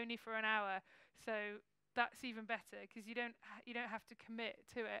lives, but only for an hour. So that's even better, because you don't have to commit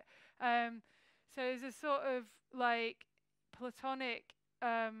to it. So there's a sort of like platonic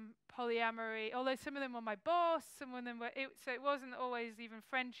polyamory, although some of them were my boss, some of them were, so it wasn't always even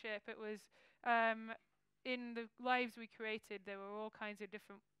friendship. It was in the lives we created, there were all kinds of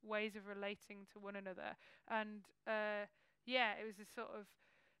different ways of relating to one another. And yeah, it was a sort of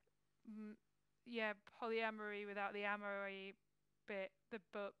polyamory without the amory bit,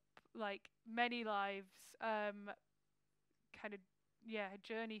 but like many lives, kind of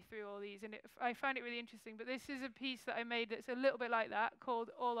journey through all these, and I find it really interesting. But this is a piece that I made that's a little bit like that, called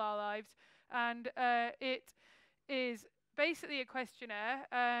All Our Lives, and it is basically a questionnaire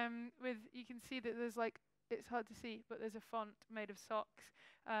with, you can see that there's like, it's hard to see, but there's a font made of socks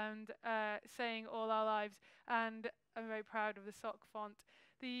and saying All Our Lives, and I'm very proud of the sock font.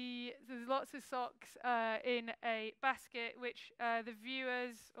 There's lots of socks in a basket, which the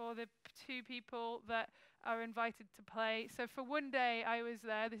viewers, or the two people that are invited to play. So for one day I was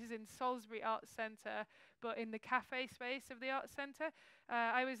there, this is in Salisbury Arts Centre, but in the cafe space of the Arts Centre.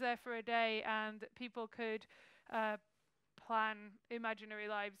 I was there for a day, and people could plan imaginary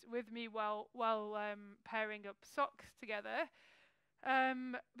lives with me while pairing up socks together.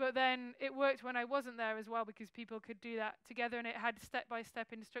 But then it worked when I wasn't there as well, because people could do that together, and it had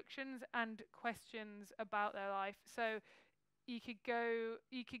step-by-step instructions and questions about their life. So you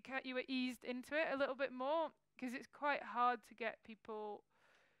were eased into it a little bit more, because it's quite hard to get people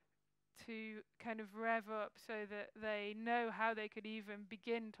to kind of rev up so that they know how they could even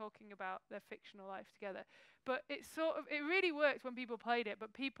begin talking about their fictional life together. But it really worked when people played it,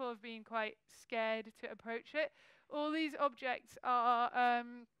 but people have been quite scared to approach it. All these objects are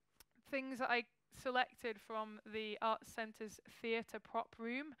things that I selected from the Arts Centre's theatre prop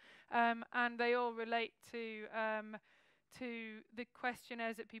room, and they all relate to the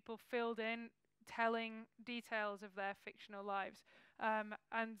questionnaires that people filled in, telling details of their fictional lives.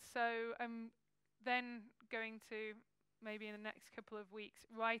 And so I'm then going to, maybe in the next couple of weeks,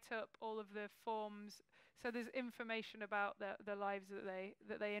 write up all of the forms. So there's information about the lives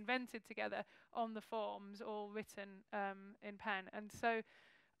that they invented together on the forms, all written in pen. And so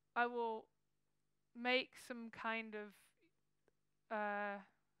I will make some kind of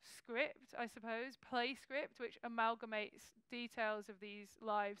script, I suppose, play script, which amalgamates details of these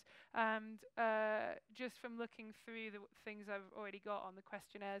lives, and just from looking through the things I've already got on the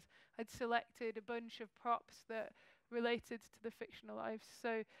questionnaires, I'd selected a bunch of props that related to the fictional lives.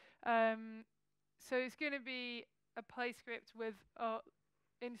 So it's going to be a play script with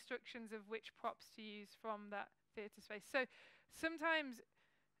instructions of which props to use from that theatre space. So sometimes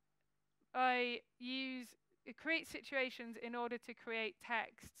I create situations in order to create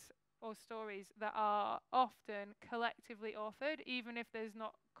texts or stories that are often collectively authored, even if there's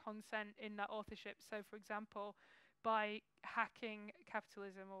not consent in that authorship. So for example, by hacking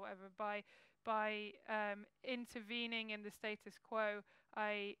capitalism or whatever, by intervening in the status quo,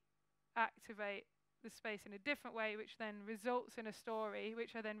 I activate the space in a different way, which then results in a story,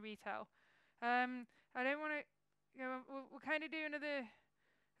 which I then retell. I don't want to, we'll kind of do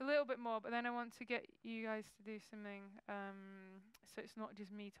a little bit more, but then I want to get you guys to do something, so it's not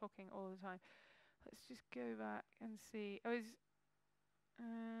just me talking all the time. Let's just go back and see.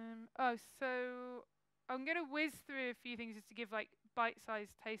 So I'm going to whiz through a few things just to give like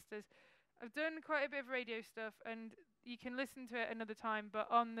bite-sized tasters. I've done quite a bit of radio stuff, and you can listen to it another time, but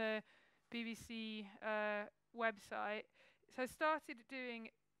on the BBC website. So I started doing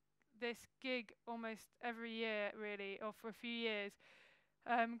this gig almost every year, really, or for a few years,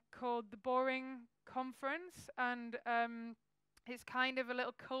 called the Boring Conference, and it's kind of a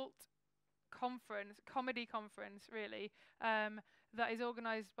little cult conference, comedy conference, really, that is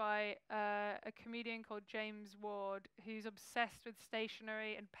organised by a comedian called James Ward, who's obsessed with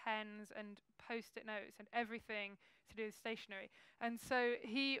stationery and pens and post-it notes and everything to do with stationery. And so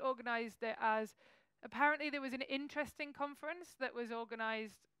he organised it as, apparently there was an interesting conference that was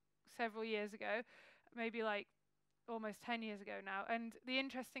organised several years ago, maybe like almost 10 years ago now, and the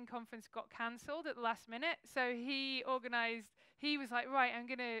interesting conference got cancelled at the last minute. So he was like, right, I'm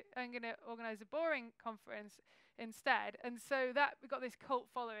gonna organise a boring conference instead. And so that we got this cult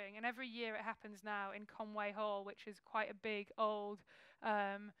following, and every year it happens now in Conway Hall, which is quite a big old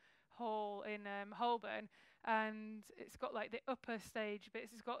hall in Holborn, and it's got like the upper stage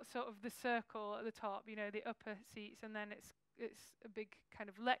bits. It's got sort of the circle at the top, the upper seats, and then it's a big kind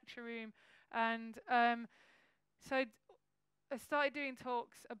of lecture room. And so I started doing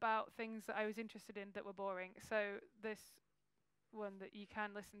talks about things that I was interested in that were boring. So this one that you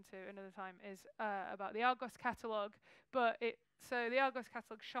can listen to another time is about the Argos catalogue. So the Argos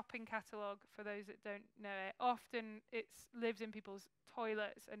catalogue, shopping catalogue, for those that don't know it, often lives in people's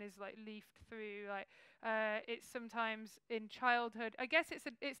toilets and is like leafed through. Like it's sometimes in childhood. I guess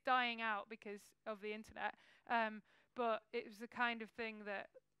it's dying out because of the internet. But it was the kind of thing that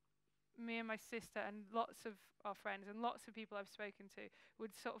me and my sister and lots of our friends and lots of people I've spoken to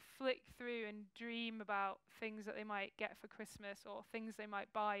would sort of flick through and dream about things that they might get for Christmas or things they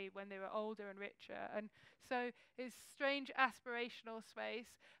might buy when they were older and richer. And so it's strange aspirational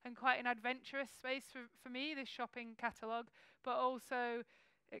space and quite an adventurous space for me, this shopping catalogue, but also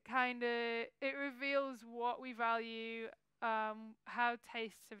it reveals what we value, how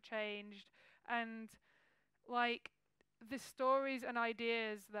tastes have changed, and like the stories and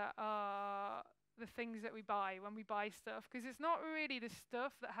ideas that are the things that we buy when we buy stuff, because it's not really the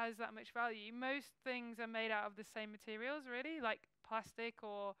stuff that has that much value. Most things are made out of the same materials, really, like plastic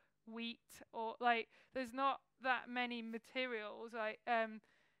or wheat, or like there's not that many materials. Like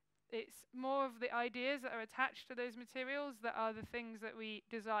it's more of the ideas that are attached to those materials that are the things that we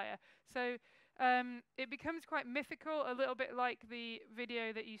desire. So it becomes quite mythical, a little bit like the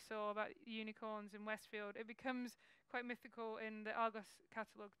video that you saw about unicorns in Westfield. It becomes quite mythical in the Argos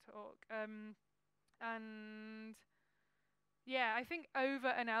catalogue talk. And yeah, I think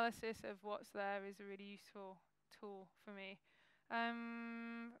over-analysis of what's there is a really useful tool for me.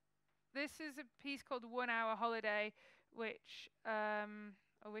 This is a piece called 1 Hour Holiday, which I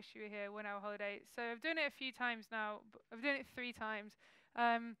wish you were here, 1 Hour Holiday. So I've done it a few times now. I've done it 3 times.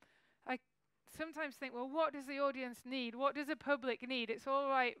 I sometimes think, well, what does the audience need? What does the public need? It's all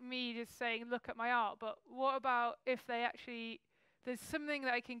right me just saying, look at my art, but what about if they actually, there's something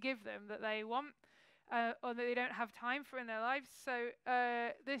that I can give them that they want or that they don't have time for in their lives? So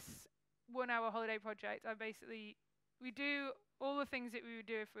this 1 Hour Holiday project, we do all the things that we would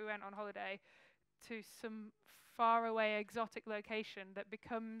do if we went on holiday to some faraway exotic location that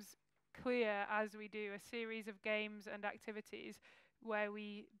becomes clear as we do a series of games and activities where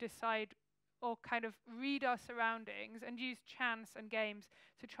we decide or kind of read our surroundings and use chance and games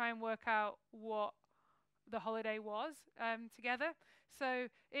to try and work out what the holiday was together. So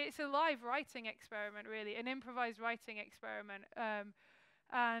it's a live writing experiment, really, an improvised writing experiment.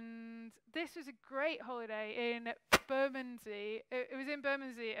 And this was a great holiday in Bermondsey. It was in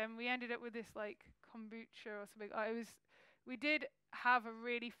Bermondsey, and we ended up with this like kombucha or something. We did have a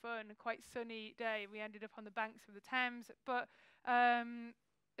really fun, quite sunny day. We ended up on the banks of the Thames, but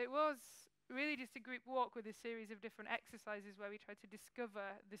it was really just a group walk with a series of different exercises where we tried to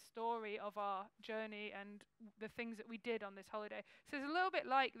discover the story of our journey and the things that we did on this holiday. So it's a little bit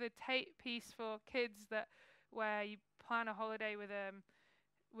like the Tate piece for kids where you plan a holiday with a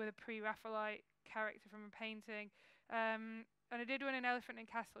pre-Raphaelite character from a painting. And I did one in Elephant and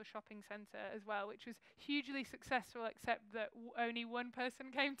Castle Shopping Centre as well, which was hugely successful, except that only one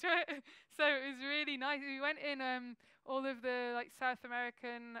person came to it. So it was really nice. We went in all of the like South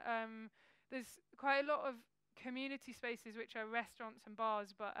American. There's quite a lot of community spaces which are restaurants and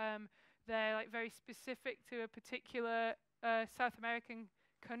bars, but they're like very specific to a particular South American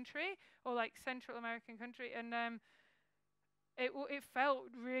country or like Central American country, and it felt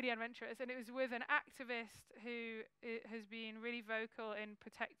really adventurous, and it was with an activist who has been really vocal in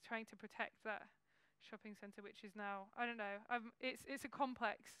trying to protect that shopping centre, which is now, I don't know, it's a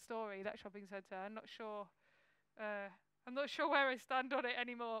complex story, that shopping centre. I'm not sure where I stand on it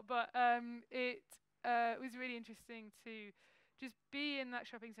anymore, but it was really interesting to just be in that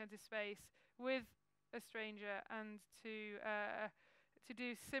shopping centre space with a stranger and to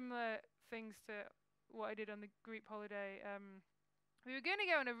do similar things to what I did on the group holiday. We were going to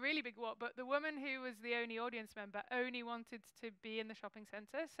go on a really big walk, but the woman who was the only audience member only wanted to be in the shopping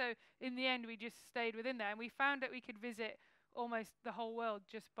centre. So in the end, we just stayed within there, and we found that we could visit almost the whole world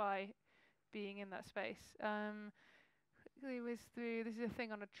just by being in that space. Quickly whiz through. This is a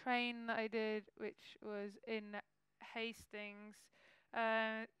thing on a train that I did, which was in Hastings.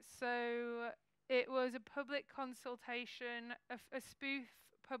 So it was a public consultation, a spoof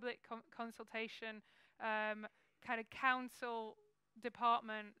public consultation, kind of council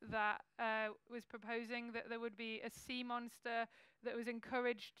department that was proposing that there would be a sea monster that was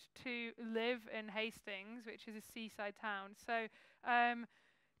encouraged to live in Hastings, which is a seaside town. So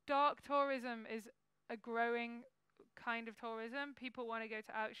dark tourism is a growing kind of tourism. People want to go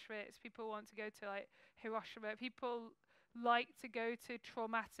to Auschwitz, people want to go to like Hiroshima, people like to go to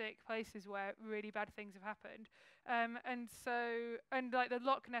traumatic places where really bad things have happened. And like the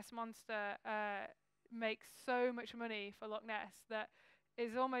Loch Ness monster makes so much money for Loch Ness that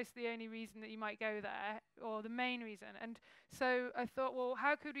is almost the only reason that you might go there, or the main reason. And so I thought, well,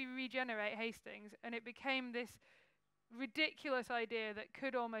 how could we regenerate Hastings? And it became this ridiculous idea that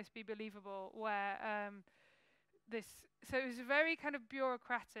could almost be believable, where this. So it was very kind of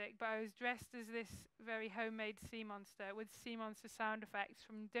bureaucratic, but I was dressed as this very homemade sea monster with sea monster sound effects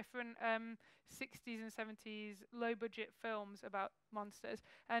from different 60s and 70s low-budget films about monsters.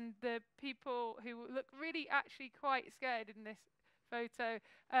 And the people who look really actually quite scared in this photo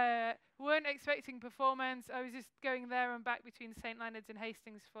weren't expecting performance. I was just going there and back between St. Leonard's and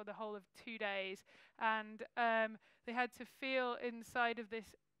Hastings for the whole of 2 days, and they had to feel inside of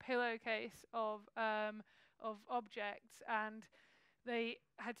this pillowcase of objects, and they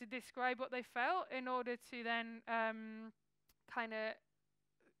had to describe what they felt in order to then kind of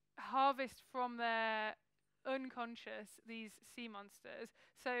harvest from their unconscious these sea monsters.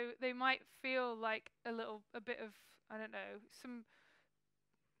 So they might feel like a bit of, I don't know, some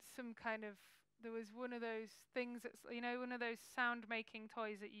kind of, there was one of those things that's, you know, one of those sound making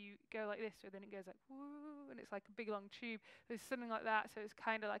toys that you go like this with and it goes like woo, and it's like a big long tube. There's something like that, so it's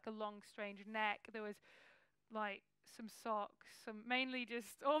kind of like a long strange neck. There was like some socks, some mainly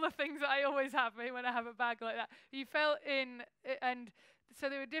just all the things that I always have when I have a bag like that. You felt in it, and so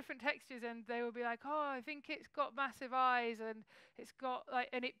there were different textures, and they would be like, oh, I think it's got massive eyes, and it's got like,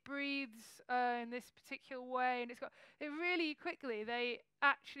 and it breathes in this particular way, and it's got it really quickly. They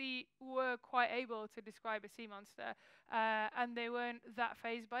actually were quite able to describe a sea monster, and they weren't that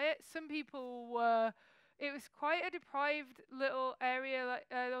fazed by it. Some people were. It was quite a deprived little area. Like,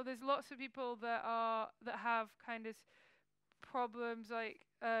 there's lots of people that have kind of problems. Like,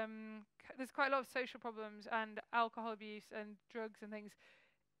 there's quite a lot of social problems and alcohol abuse and drugs and things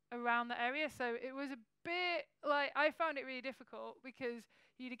around the area. So it was a bit like, I found it really difficult because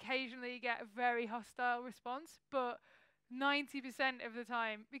you'd occasionally get a very hostile response, but 90% of the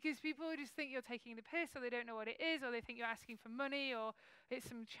time, because people just think you're taking the piss, or they don't know what it is, or they think you're asking for money, or it's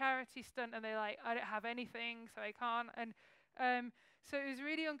some charity stunt, and they're like, I don't have anything, so I can't. And so it was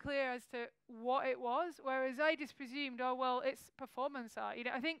really unclear as to what it was, whereas I just presumed, oh, well, it's performance art. You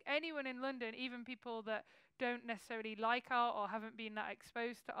know, I think anyone in London, even people that don't necessarily like art or haven't been that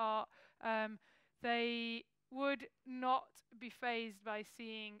exposed to art, they would not be fazed by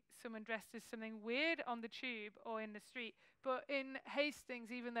seeing someone dressed as something weird on the tube or in the street. But in Hastings,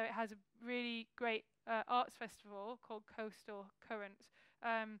 even though it has a really great arts festival called Coastal Currents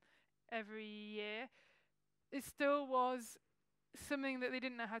every year, it still was something that they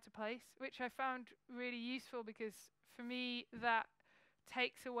didn't know how to place, which I found really useful, because for me that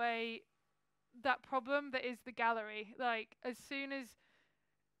takes away that problem that is the gallery. Like, as soon as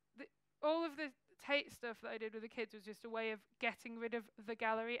all of the Tate stuff that I did with the kids was just a way of getting rid of the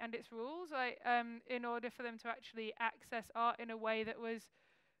gallery and its rules, like in order for them to actually access art in a way that was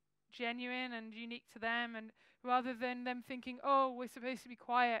genuine and unique to them, and rather than them thinking, oh, we're supposed to be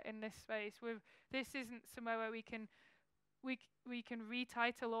quiet in this space, this isn't somewhere where we can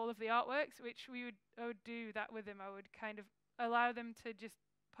retitle all of the artworks, which I would do that with them. I would kind of allow them to just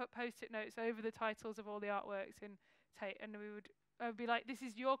put post-it notes over the titles of all the artworks in Tate, and I would be like, this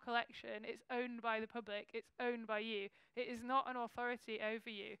is your collection, it's owned by the public, it's owned by you, it is not an authority over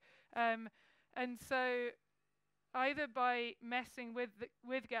you. And so either by messing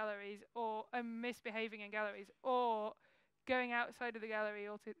with galleries, or misbehaving in galleries, or going outside of the gallery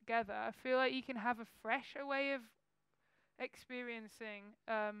altogether, I feel like you can have a fresher way of experiencing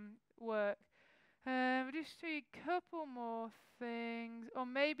work. Just a couple more things, or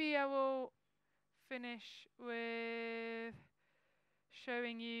maybe I will finish with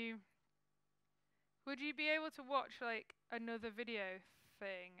showing you. Would you be able to watch like another video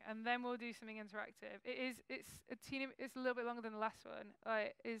thing, and then we'll do something interactive? It's a little bit longer than the last one.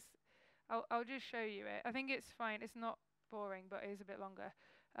 I'll just show you it. I think it's fine. It's not boring, but it is a bit longer.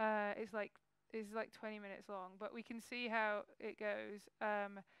 It's like 20 minutes long, but we can see how it goes.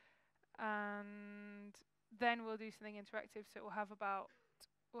 And then we'll do something interactive, so we'll have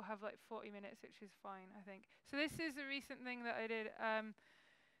like 40 minutes, which is fine, I think. So this is a recent thing that I did,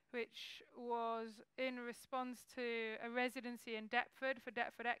 which was in response to a residency in Deptford for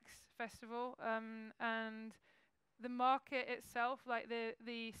Deptford X Festival, and the market itself, like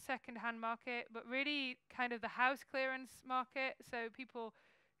the second-hand market, but really kind of the house clearance market, so people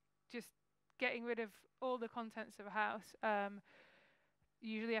just getting rid of all the contents of a house,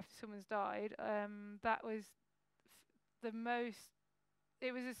 usually after someone's died. That was the most.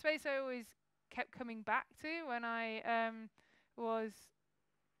 It was a space I always kept coming back to when I was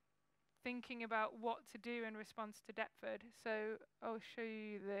thinking about what to do in response to Deptford. So I'll show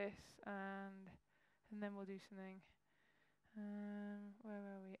you this, and then we'll do something. Where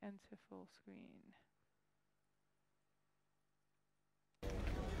are we? Enter full screen.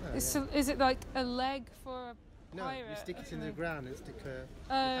 Is it like a leg for a pirate? No, you stick it in the ground and stick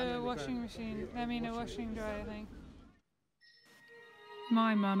a... a washing machine. I mean a washing dryer thing.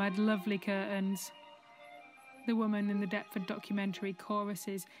 My mum had lovely curtains. The woman in the Deptford documentary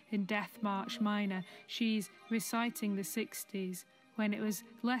choruses in Death March Minor. She's reciting the 60s, when it was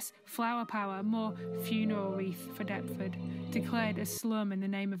less flower power, more funeral wreath for Deptford, declared a slum in the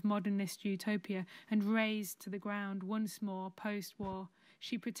name of modernist utopia and razed to the ground once more post-war.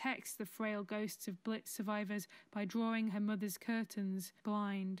 She protects the frail ghosts of Blitz survivors by drawing her mother's curtains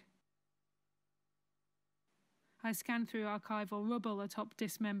blind. I scanned through archival rubble atop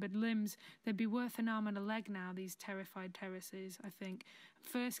dismembered limbs. They'd be worth an arm and a leg now, these terrified terraces, I think.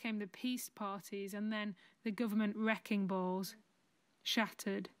 First came the peace parties and then the government wrecking balls.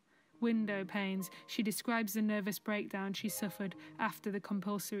 Shattered window panes. She describes the nervous breakdown she suffered after the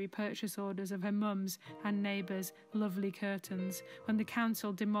compulsory purchase orders of her mum's and neighbours' lovely curtains, when the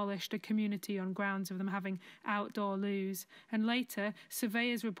council demolished a community on grounds of them having outdoor loos, and later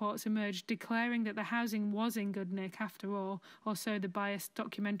surveyors' reports emerged declaring that the housing was in good nick after all, or so the biased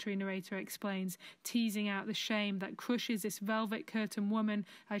documentary narrator explains, teasing out the shame that crushes this velvet curtain woman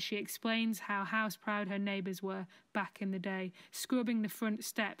as she explains how house-proud her neighbours were back in the day, scrubbing the front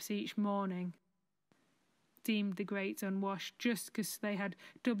steps each morning. Deemed the grates unwashed just because they had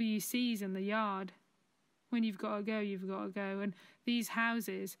WCs in the yard. When you've got to go, you've got to go. And these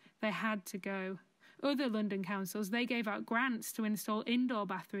houses, they had to go. Other London councils, they gave out grants to install indoor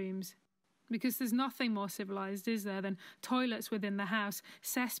bathrooms. Because there's nothing more civilised, is there, than toilets within the house,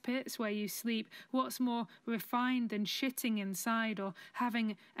 cesspits where you sleep. What's more refined than shitting inside or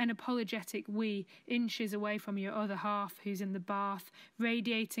having an apologetic wee inches away from your other half who's in the bath,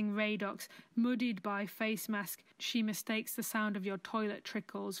 radiating radox, muddied by face mask. She mistakes the sound of your toilet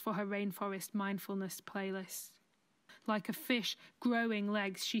trickles for her rainforest mindfulness playlist. Like a fish growing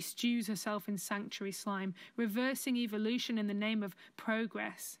legs, she stews herself in sanctuary slime, reversing evolution in the name of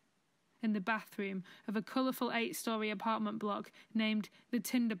progress. In the bathroom of a colourful 8-storey apartment block named the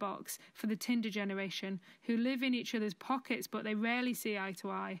Tinderbox for the Tinder generation, who live in each other's pockets but they rarely see eye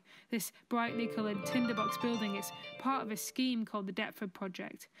to eye. This brightly coloured Tinderbox building is part of a scheme called the Deptford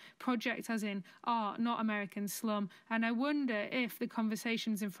Project. Project as in art, not American slum. And I wonder if the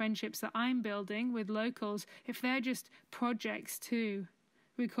conversations and friendships that I'm building with locals, if they're just projects too.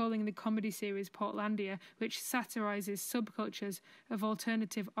 Recalling the comedy series Portlandia, which satirises subcultures of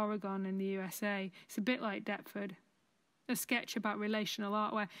alternative Oregon in the USA. It's a bit like Deptford. A sketch about relational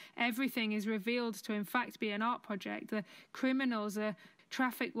art where everything is revealed to in fact be an art project. The criminals, the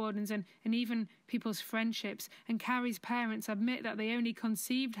traffic wardens and even people's friendships. And Carrie's parents admit that they only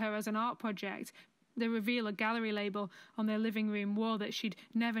conceived her as an art project. They reveal a gallery label on their living room wall that she'd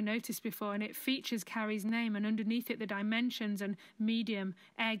never noticed before, and it features Carrie's name, and underneath it the dimensions and medium,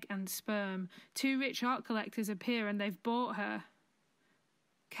 egg and sperm. 2 rich art collectors appear and they've bought her.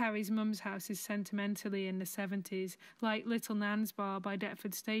 Carrie's mum's house is sentimentally in the 70s, like Little Nan's Bar by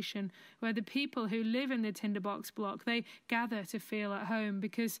Deptford Station, where the people who live in the Tinderbox block, they gather to feel at home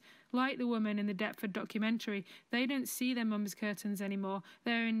because, like the woman in the Deptford documentary, they don't see their mum's curtains anymore.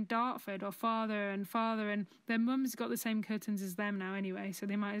 They're in Dartford or farther, and their mum's got the same curtains as them now anyway, so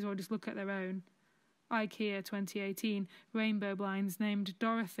they might as well just look at their own. IKEA 2018, rainbow blinds named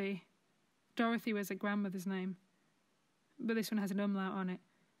Dorothy. Dorothy was her grandmother's name, but this one has an umlaut on it.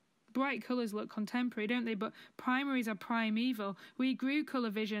 Bright colours look contemporary, don't they? But primaries are primeval. We grew colour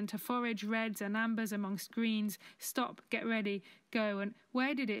vision to forage reds and ambers amongst greens. Stop, get ready, go. And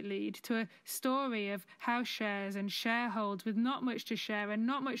where did it lead? To a story of house shares and shareholds with not much to share and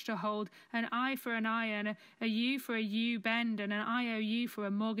not much to hold. An eye for an eye and a U for a U bend and an IOU for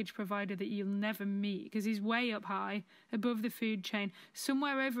a mortgage provider that you'll never meet because he's way up high, above the food chain,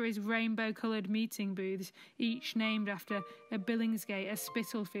 somewhere over his rainbow-coloured meeting booths, each named after a Billingsgate, a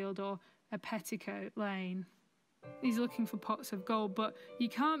Spitalfield or a Petticoat Lane. He's looking for pots of gold, but you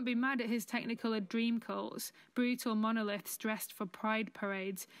can't be mad at his technicoloured dream cults, brutal monoliths dressed for pride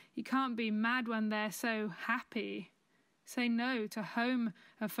parades. You can't be mad when they're so happy. Say no to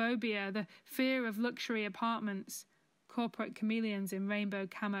homophobia, the fear of luxury apartments. Corporate chameleons in rainbow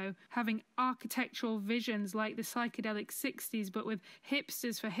camo, having architectural visions like the psychedelic 60s, but with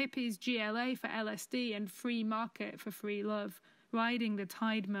hipsters for hippies, GLA for LSD, and free market for free love. Riding the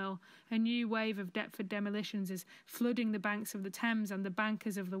tide mill, a new wave of Deptford demolitions is flooding the banks of the Thames and the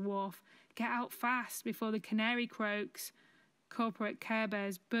bankers of the wharf. Get out fast before the canary croaks. Corporate Care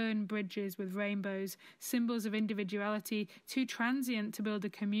Bears burn bridges with rainbows, symbols of individuality, too transient to build a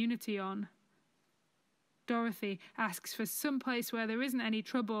community on. Dorothy asks for some place where there isn't any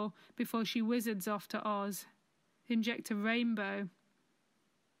trouble before she wizards off to Oz. Inject a rainbow.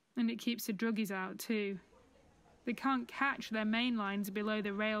 And it keeps the druggies out too. They can't catch their main lines below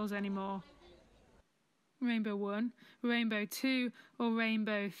the rails anymore. Rainbow 1, Rainbow 2, or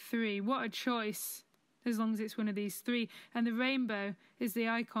Rainbow 3. What a choice, as long as it's one of these three. And the rainbow is the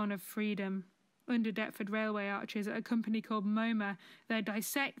icon of freedom. Under Deptford Railway arches at a company called MoMA, they're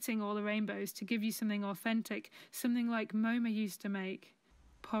dissecting all the rainbows to give you something authentic, something like MoMA used to make.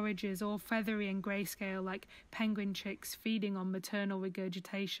 Porridges, all feathery and grayscale, like penguin chicks feeding on maternal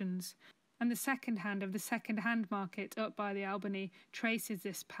regurgitations. And the second hand of the second-hand market up by the Albany traces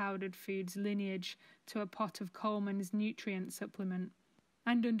this powdered food's lineage to a pot of Coleman's nutrient supplement.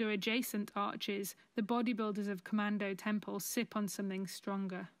 And under adjacent arches, the bodybuilders of Commando Temple sip on something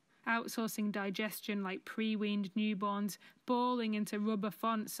stronger, outsourcing digestion like pre-weaned newborns, bawling into rubber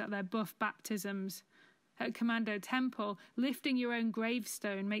fonts at their buff baptisms. At Commando Temple, lifting your own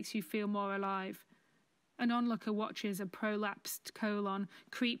gravestone makes you feel more alive. An onlooker watches a prolapsed colon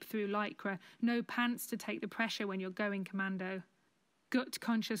creep through lycra, no pants to take the pressure when you're going commando.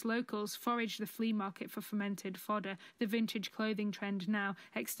 Gut-conscious locals forage the flea market for fermented fodder. The vintage clothing trend now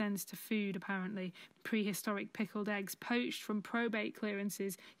extends to food, apparently. Prehistoric pickled eggs poached from probate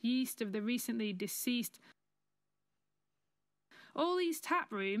clearances, yeast of the recently deceased. All these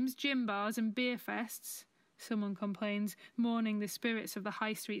tap rooms, gym bars and beer fests, someone complains, mourning the spirits of the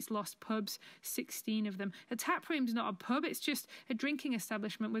high street's lost pubs, 16 of them. A tap room's not a pub, it's just a drinking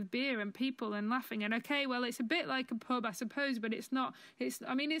establishment with beer and people and laughing. And okay, well, it's a bit like a pub, I suppose, but it's not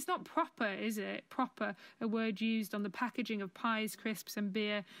proper, is it? Proper, a word used on the packaging of pies, crisps and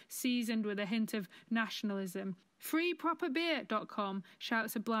beer, seasoned with a hint of nationalism. FreeProperBeer.com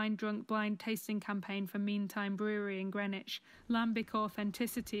shouts a blind drunk blind tasting campaign for Meantime Brewery in Greenwich. Lambic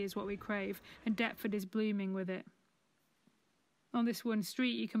authenticity is what we crave, and Deptford is blooming with it. On this one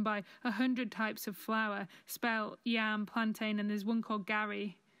street you can buy 100 types of flour, spelt yam, plantain, and there's one called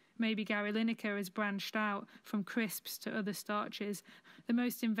Gary. Maybe Gary Lineker has branched out from crisps to other starches. The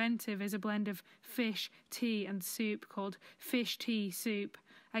most inventive is a blend of fish, tea and soup called fish tea soup.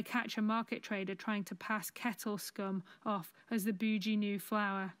 I catch a market trader trying to pass kettle scum off as the bougie new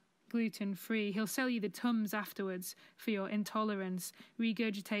flour. Gluten-free, he'll sell you the Tums afterwards for your intolerance.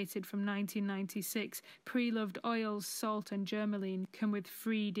 Regurgitated from 1996, pre-loved oils, salt and germaline come with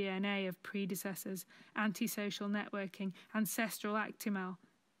free DNA of predecessors, antisocial networking, ancestral Actimel.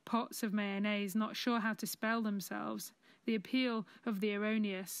 Pots of mayonnaise not sure how to spell themselves. The appeal of the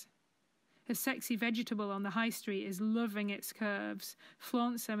erroneous. A sexy vegetable on the high street is loving its curves,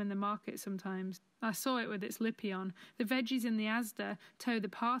 flaunts them in the market sometimes. I saw it with its lippy on. The veggies in the Asda toe the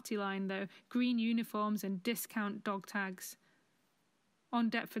party line though, green uniforms and discount dog tags. On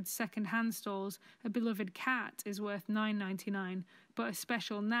Deptford's second-hand stalls, a beloved cat is worth $9.99, but a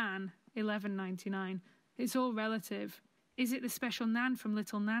special nan, $11.99. It's all relative. Is it the special Nan from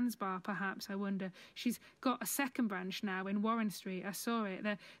Little Nan's Bar, perhaps, I wonder? She's got a second branch now in Warren Street. I saw it.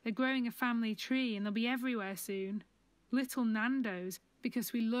 They're growing a family tree and they'll be everywhere soon. Little Nando's,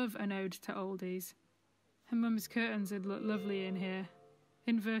 because we love an ode to oldies. Her mum's curtains would look lovely in here.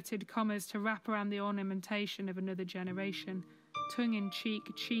 Inverted commas to wrap around the ornamentation of another generation. Tongue-in-cheek,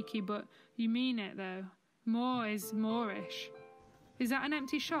 cheeky, but you mean it, though. More is Moorish. Is that an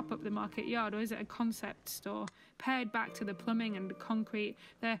empty shop up the market yard, or is it a concept store? Pared back to the plumbing and the concrete,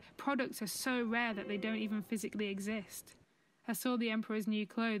 their products are so rare that they don't even physically exist. I saw the Emperor's new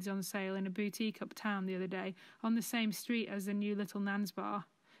clothes on sale in a boutique uptown the other day, on the same street as the new Little Nan's Bar,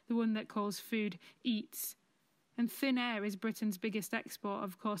 the one that calls food eats. And thin air is Britain's biggest export,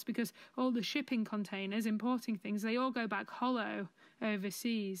 of course, because all the shipping containers importing things, they all go back hollow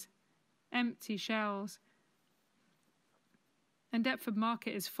overseas. Empty shells. And Deptford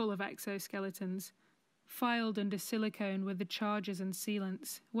Market is full of exoskeletons, filed under silicone with the chargers and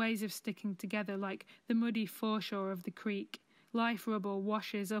sealants, ways of sticking together like the muddy foreshore of the creek. Life rubble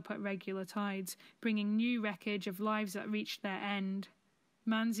washes up at regular tides, bringing new wreckage of lives that reached their end.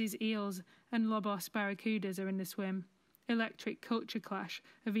 Manzi's eels and Lobos barracudas are in the swim. Electric culture clash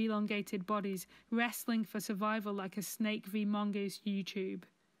of elongated bodies wrestling for survival like a snake v mongoose YouTube.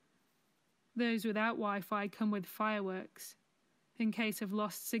 Those without Wi-Fi come with fireworks, in case of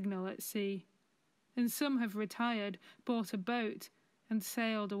lost signal at sea. And some have retired, bought a boat, and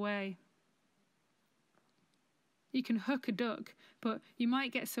sailed away. You can hook a duck, but you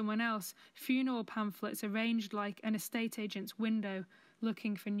might get someone else, funeral pamphlets arranged like an estate agent's window,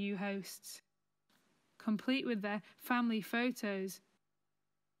 looking for new hosts. Complete with their family photos,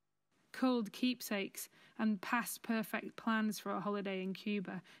 culled keepsakes, and past perfect plans for a holiday in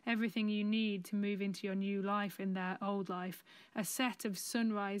Cuba, everything you need to move into your new life in their old life, a set of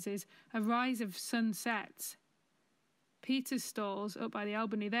sunrises, a rise of sunsets. Peter's stalls up by the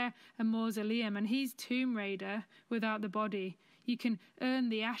Albany, they're a mausoleum, and he's Tomb Raider without the body. You can earn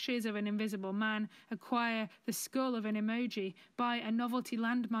the ashes of an invisible man, acquire the skull of an emoji, buy a novelty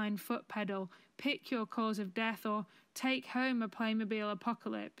landmine foot pedal, pick your cause of death, or take home a Playmobil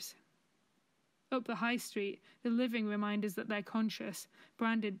apocalypse. Up the high street, the living remind us that they're conscious,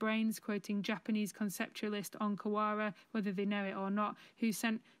 branded brains quoting Japanese conceptualist Onkawara, whether they know it or not, who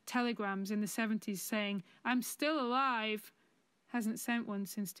sent telegrams in the 70s saying, "I'm still alive," hasn't sent one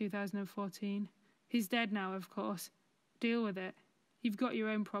since 2014. He's dead now, of course. Deal with it. You've got your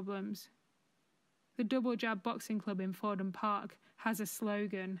own problems. The Double Jab Boxing Club in Fordham Park has a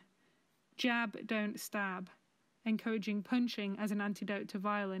slogan, "Jab, don't stab," encouraging punching as an antidote to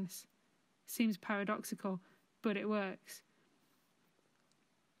violence. Seems paradoxical, but it works.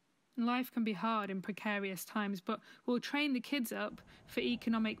 Life can be hard in precarious times, but we'll train the kids up for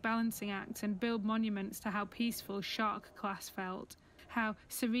economic balancing acts and build monuments to how peaceful shark class felt, how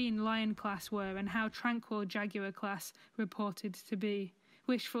serene lion class were, and how tranquil jaguar class reported to be.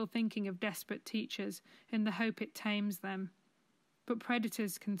 Wishful thinking of desperate teachers in the hope it tames them. But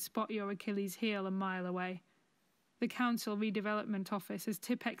predators can spot your Achilles heel a mile away. The Council Redevelopment Office has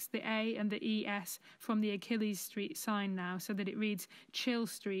Tipexed the A and the ES from the Achilles Street sign now so that it reads Chill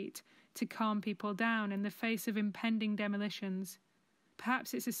Street to calm people down in the face of impending demolitions.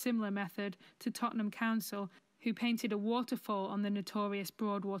 Perhaps it's a similar method to Tottenham Council, who painted a waterfall on the notorious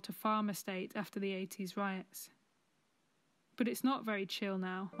Broadwater Farm estate after the 80s riots. But it's not very chill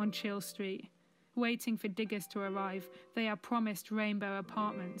now on Chill Street. Waiting for diggers to arrive, they are promised rainbow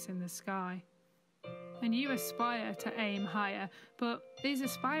apartments in the sky. And you aspire to aim higher, but is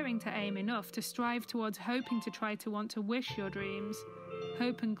aspiring to aim enough to strive towards hoping to try to want to wish your dreams?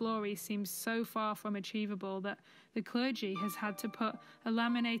 Hope and glory seems so far from achievable that the clergy has had to put a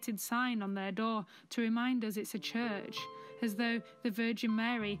laminated sign on their door to remind us it's a church, as though the Virgin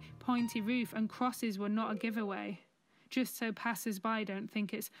Mary, pointy roof and crosses were not a giveaway, just so passers-by don't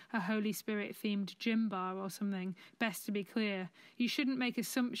think it's a Holy Spirit-themed gym bar or something. Best to be clear, you shouldn't make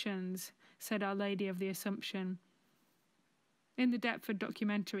assumptions, said Our Lady of the Assumption. In the Deptford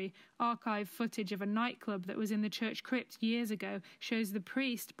documentary, archive footage of a nightclub that was in the church crypt years ago shows the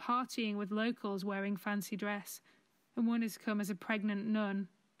priest partying with locals wearing fancy dress, and one has come as a pregnant nun.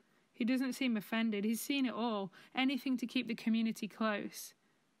 He doesn't seem offended. He's seen it all, anything to keep the community close.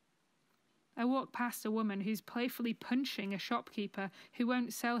 I walk past a woman who's playfully punching a shopkeeper who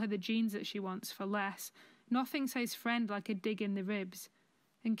won't sell her the jeans that she wants for less. Nothing says friend like a dig in the ribs.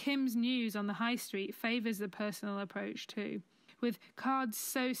 And Kim's News on the high street favours the personal approach too, with cards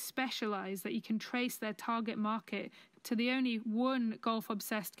so specialised that you can trace their target market to the only one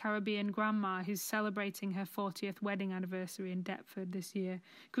golf-obsessed Caribbean grandma who's celebrating her 40th wedding anniversary in Deptford this year.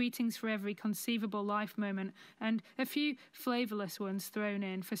 Greetings for every conceivable life moment, and a few flavourless ones thrown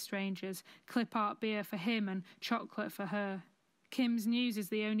in for strangers, clip art beer for him and chocolate for her. Kim's News is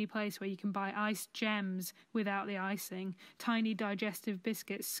the only place where you can buy iced gems without the icing, tiny digestive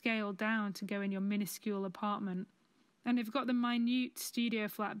biscuits scaled down to go in your minuscule apartment. And they've got the minute studio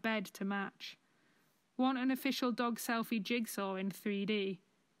flat bed to match. Want an official dog selfie jigsaw in 3D?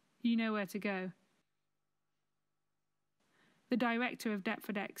 You know where to go. The director of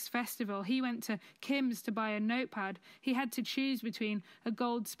Deptford X Festival, he went to Kim's to buy a notepad. He had to choose between a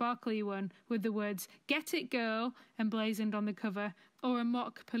gold sparkly one with the words, "Get it, girl," emblazoned on the cover, or a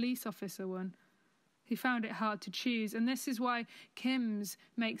mock police officer one. He found it hard to choose, and this is why Kim's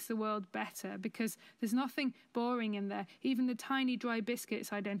makes the world better, because there's nothing boring in there. Even the tiny dry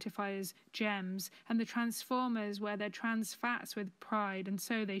biscuits identify as gems, and the transformers wear their trans fats with pride, and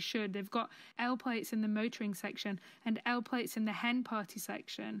so they should. They've got L plates in the motoring section and L plates in the hen party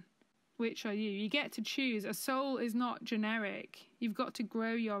section. Which are you? You get to choose. A soul is not generic. You've got to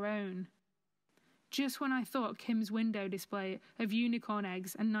grow your own. Just when I thought Kim's window display of unicorn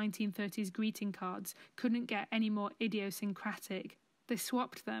eggs and 1930s greeting cards couldn't get any more idiosyncratic, they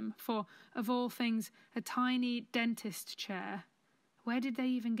swapped them for, of all things, a tiny dentist chair. Where did they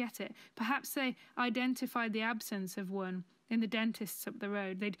even get it? Perhaps they identified the absence of one in the dentists up the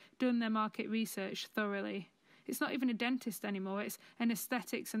road. They'd done their market research thoroughly. It's not even a dentist anymore, it's an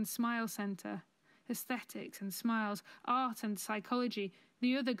aesthetics and smile centre. Aesthetics and smiles, art and psychology,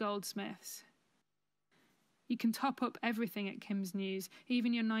 the other goldsmiths. You can top up everything at Kim's News,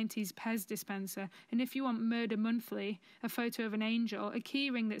 even your 90s Pez dispenser, and if you want Murder Monthly, a photo of an angel, a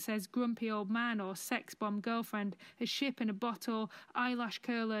keyring that says grumpy old man or sex bomb girlfriend, a ship in a bottle, eyelash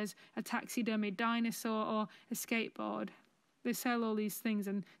curlers, a taxidermy dinosaur or a skateboard. They sell all these things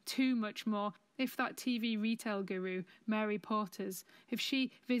and too much more. If that TV retail guru, Mary Porter's, if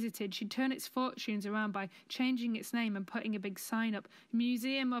she visited, she'd turn its fortunes around by changing its name and putting a big sign up.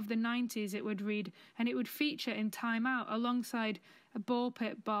 Museum of the 90s, it would read, and it would feature in Time Out alongside a ball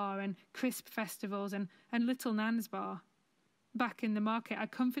pit bar and crisp festivals and Little Nan's bar. Back in the market, I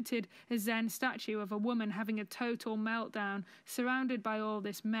comforted a Zen statue of a woman having a total meltdown, surrounded by all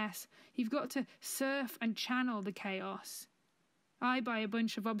this mess. You've got to surf and channel the chaos. I buy a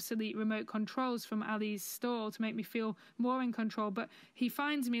bunch of obsolete remote controls from Ali's stall to make me feel more in control, but he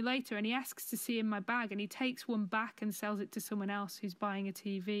finds me later and he asks to see in my bag and he takes one back and sells it to someone else who's buying a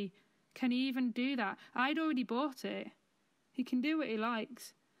TV. Can he even do that? I'd already bought it. He can do what he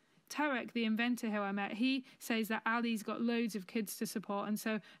likes. Tarek, the inventor who I met, he says that Ali's got loads of kids to support, and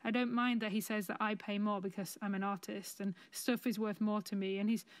so I don't mind that he says that I pay more because I'm an artist and stuff is worth more to me, and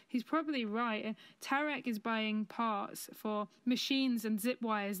he's probably right. And Tarek is buying parts for machines and zip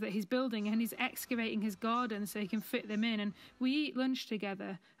wires that he's building, and he's excavating his garden so he can fit them in, and we eat lunch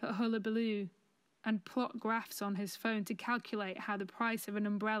together at Hullabaloo and plot graphs on his phone to calculate how the price of an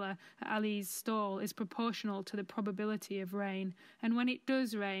umbrella at Ali's stall is proportional to the probability of rain. And when it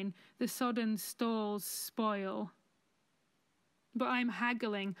does rain, the sodden stalls spoil. But I'm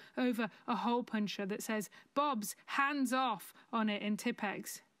haggling over a hole puncher that says, Bob's, hands off, on it in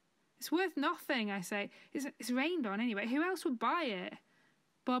Tipex. It's worth nothing, I say. It's rained on anyway. Who else would buy it?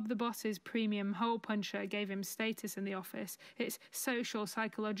 Bob the boss's premium hole puncher gave him status in the office. Its social,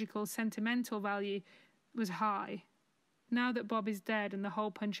 psychological, sentimental value was high. Now that Bob is dead and the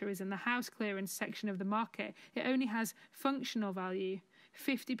hole puncher is in the house clearance section of the market, it only has functional value,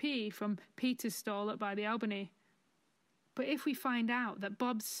 50p from Peter's stall up by the Albany. But if we find out that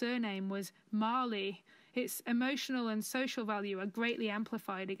Bob's surname was Marley, its emotional and social value are greatly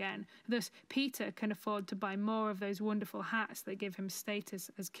amplified again. Thus, Peter can afford to buy more of those wonderful hats that give him status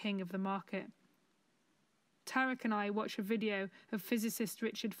as king of the market. Tarek and I watch a video of physicist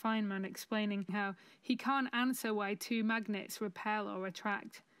Richard Feynman explaining how he can't answer why two magnets repel or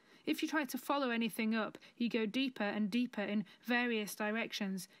attract. If you try to follow anything up, you go deeper and deeper in various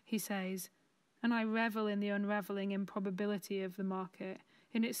directions, he says. And I revel in the unravelling improbability of the market.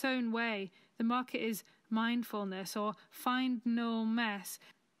 In its own way, the market is mindfulness or find no mess.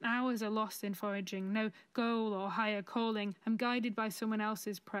 Hours are lost in foraging, no goal or higher calling. I'm guided by someone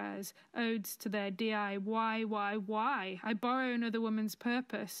else's prayers, odes to their why? I borrow another woman's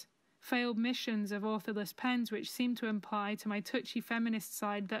purpose. Failed missions of authorless pens which seem to imply to my touchy feminist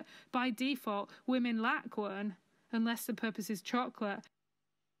side that by default women lack one, unless the purpose is chocolate.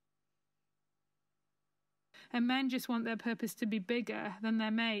 And men just want their purpose to be bigger than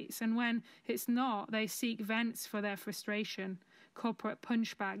their mates, and when it's not, they seek vents for their frustration. Corporate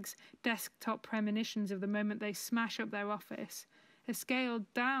punch bags, desktop premonitions of the moment they smash up their office. A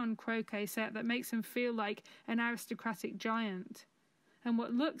scaled-down croquet set that makes them feel like an aristocratic giant. And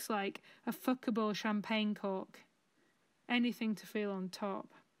what looks like a fuckable champagne cork. Anything to feel on top.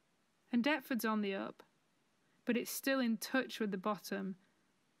 And Deptford's on the up, but it's still in touch with the bottom.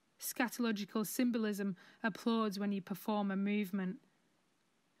 Scatological symbolism applauds when you perform a movement.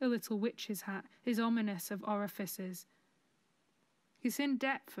 A little witch's hat is ominous of orifices. It's in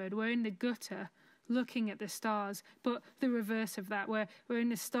Deptford, we're in the gutter, looking at the stars, but the reverse of that, we're in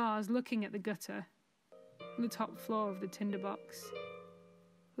the stars looking at the gutter, on the top floor of the tinderbox,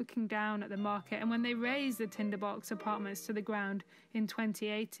 looking down at the market. And when they raise the tinderbox apartments to the ground in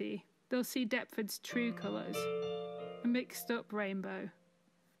 2080, they'll see Deptford's true colours, a mixed up rainbow.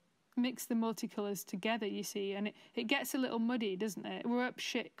 Mix the multicolours together, you see, and it gets a little muddy, doesn't it? We're up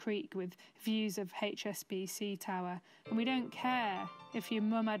Shit Creek with views of HSBC Tower, and we don't care if your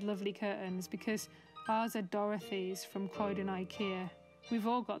mum had lovely curtains, because ours are Dorothy's from Croydon IKEA. We've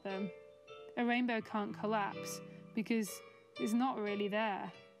all got them. A rainbow can't collapse, because it's not really there.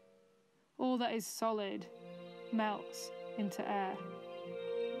 All that is solid melts into air.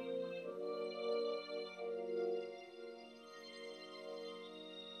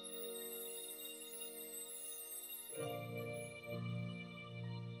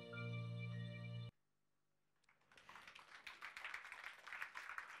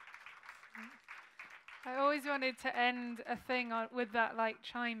 I always wanted to end a thing with that like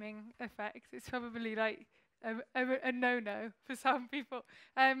chiming effect. It's probably like a no-no for some people.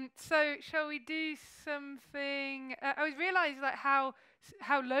 So shall we do something? I was realised like how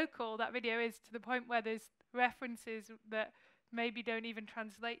local that video is, to the point where there's references that maybe don't even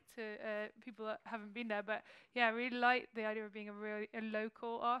translate to people that haven't been there. But yeah, I really like the idea of being a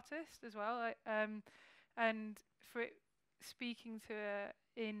local artist as well, and for it speaking to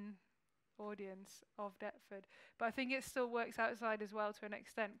in audience of Deptford. But I think it still works outside as well to an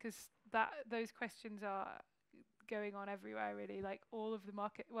extent, because those questions are going on everywhere, really. Like all of the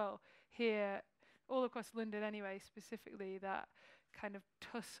market, well, here, all across London anyway, specifically, that kind of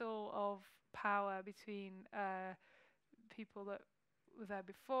tussle of power between people that were there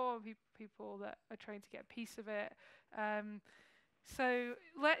before, people that are trying to get a piece of it. So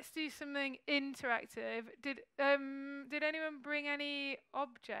let's do something interactive. Did anyone bring any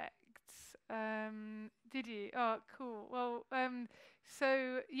objects? Did you? Oh, cool. Well,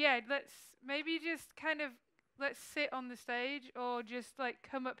 so yeah, let's maybe just kind of let's sit on the stage, or just like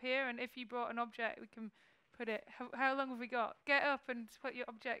come up here, and if you brought an object, we can put it. How long have we got? Get up and put your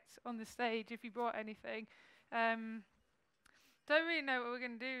objects on the stage if you brought anything. Don't really know what we're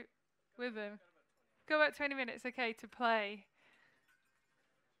going to do with them. Go about 20 minutes, okay, to play.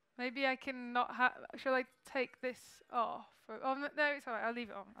 Maybe I can not have. Shall I take this off? Oh no, it's alright. I'll leave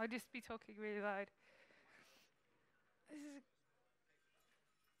it on. I'll just be talking really loud. This is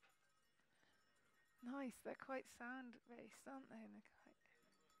nice. They're quite sound-based, aren't they? And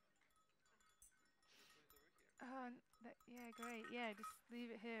they're quite. Yeah, great. Yeah, just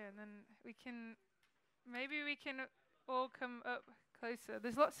leave it here, and then we can. Maybe we can all come up closer.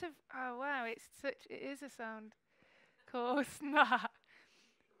 There's lots of. Oh wow! It is a sound course. Nah.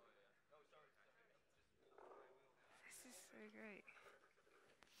 This is so great.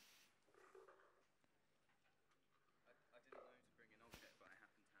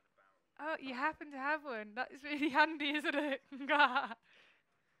 Oh, you happen to have one. That is really handy, isn't it?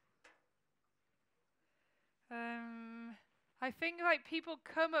 I think like people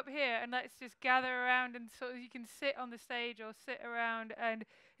come up here and let's just gather around, and so you can sit on the stage or sit around, and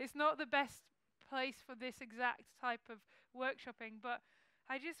it's not the best place for this exact type of workshopping, but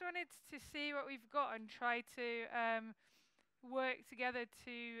I just wanted to see what we've got and try to work together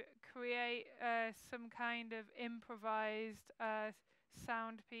to create some kind of improvised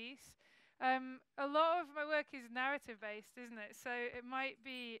sound piece. A lot of my work is narrative based, isn't it? So it might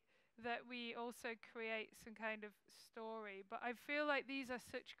be that we also create some kind of story, but I feel like these are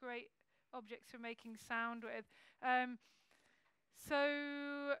such great objects for making sound with.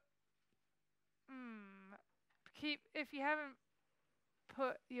 If you haven't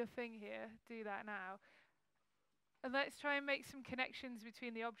put your thing here, do that now. And let's try and make some connections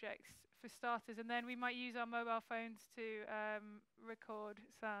between the objects for starters, and then we might use our mobile phones to record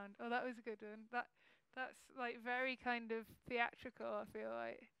sound. Oh, that was a good one. That's like very kind of theatrical, I feel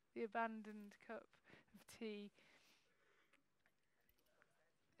like. The abandoned cup of tea.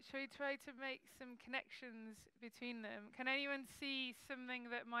 Shall we try to make some connections between them? Can anyone see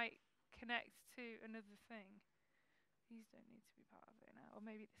something that might connect to another thing? These don't need to be part of it now, or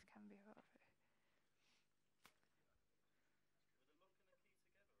maybe this can be part of it.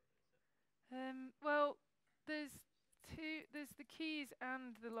 Well, there's the keys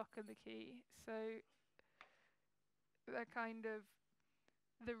and the lock and the key, so they're kind of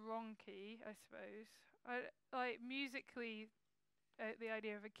the wrong key, I suppose. Like musically, the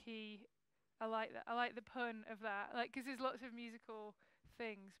idea of a key, I like that. I like the pun of that, like, because there's lots of musical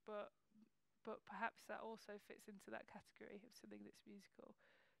things, but perhaps that also fits into that category of something that's musical.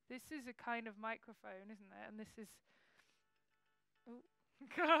 This is a kind of microphone, isn't it? And this is. Oh.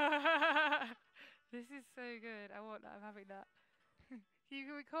 This is so good. I want that. I'm having that. You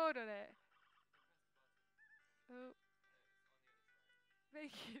can record on it. Oh.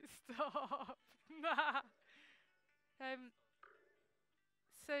 Make it stop. Nah.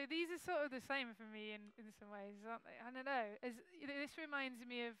 So these are sort of the same for me in some ways, aren't they? I don't know. This reminds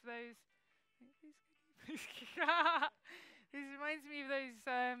me of those. This reminds me of those,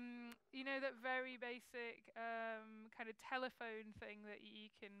 that very basic kind of telephone thing that you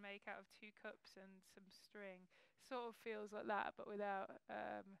can make out of 2 cups and some string. Sort of feels like that, but without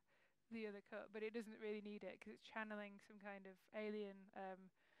the other cup. But it doesn't really need it because it's channeling some kind of alien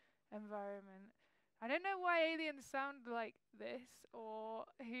environment. I don't know why aliens sound like this, or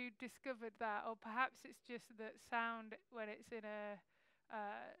who discovered that, or perhaps it's just that sound when it's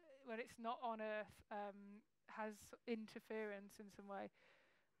when it's not on Earth has interference in some way.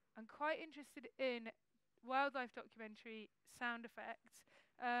 I'm quite interested in wildlife documentary sound effects,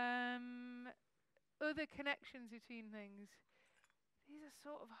 other connections between things. These are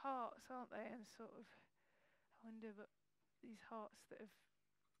sort of hearts, aren't they? And sort of, I wonder, but these hearts that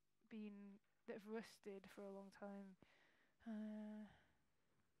have rusted for a long time.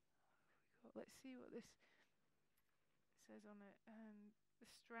 Let's see what this says on it. The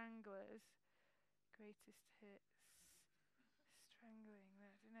Stranglers, greatest hits, strangling.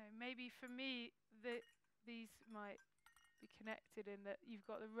 I don't know. Maybe for me, these might be connected in that you've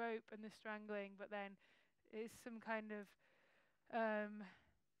got the rope and the strangling, but then it's some kind of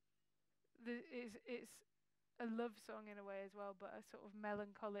it's a love song in a way as well, but a sort of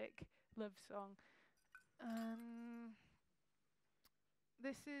melancholic love song.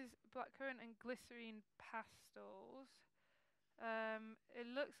 This is blackcurrant and glycerine pastels. It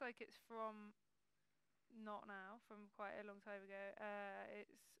looks like it's from not now, from quite a long time ago.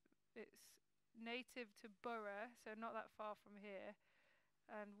 It's native to Borough, so not that far from here.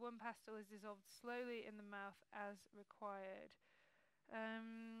 And one pastel is dissolved slowly in the mouth as required.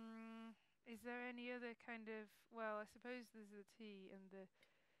 Is there any other kind of, well, I suppose there's the tea and the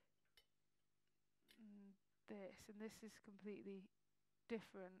this is completely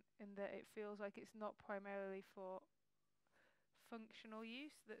different in that it feels like it's not primarily for functional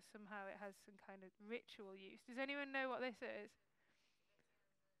use, that somehow it has some kind of ritual use. Does anyone know what this is?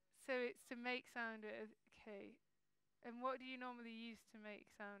 So it's to make sound. Okay. And what do you normally use to make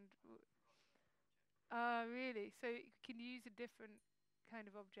sound? Really? So you can use a different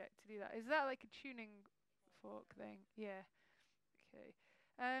kind of object to do that. Is that like a tuning fork thing? Yeah. Okay.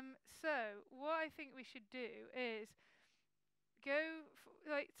 So what I think we should do is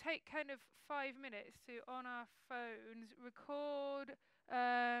take kind of 5 minutes to, on our phones, record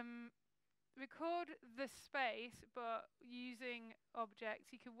the space, but using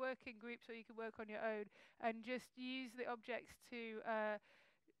objects. You can work in groups or you can work on your own, and just use the objects to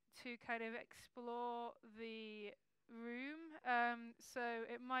kind of explore the room. So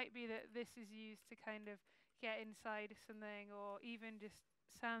it might be that this is used to kind of get inside something, or even just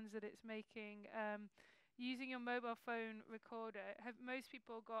sounds that it's making. Using your mobile phone recorder. Have most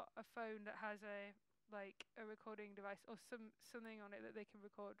people got a phone that has a recording device or something on it that they can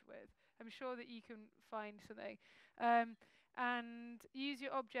record with? I'm sure that you can find something. And use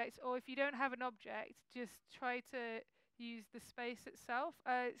your objects, or if you don't have an object, just try to use the space itself.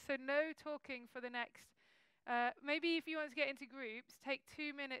 So no talking for the next, maybe if you want to get into groups, take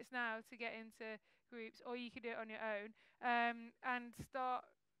 2 minutes now to get into groups, or you can do it on your own, and start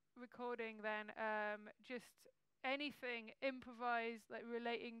recording then, just anything improvised, like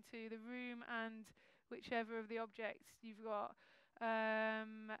relating to the room and whichever of the objects you've got,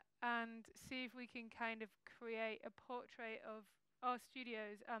 and see if we can kind of create a portrait of our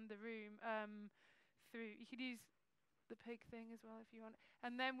studios and the room through. You could use the pig thing as well if you want,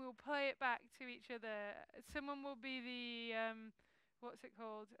 and then we'll play it back to each other. Someone will be the what's it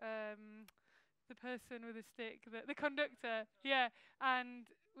called, the person with a stick, the conductor, yeah,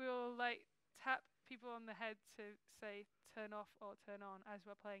 and we'll like tap people on the head to say turn off or turn on as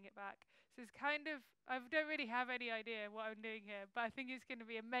we're playing it back. So it's kind of, I don't really have any idea what I'm doing here, but I think it's going to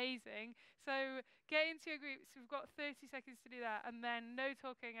be amazing. So get into your groups. We've got 30 seconds to do that, and then no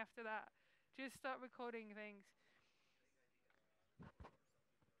talking after that. Just start recording things.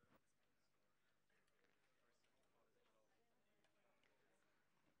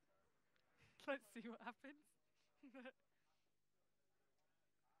 Let's see what happens. Yeah,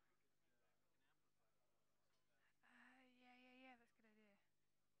 that's a good idea.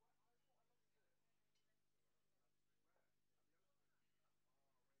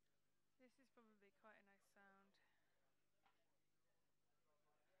 This is probably quite a nice sound.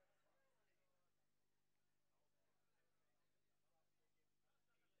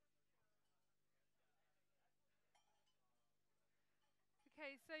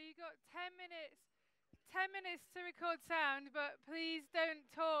 Okay, so you got 10 minutes. 10 minutes to record sound, but please don't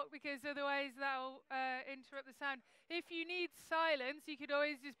talk because otherwise that'll interrupt the sound. If you need silence, you could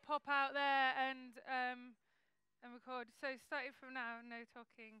always just pop out there and record. So starting from now, no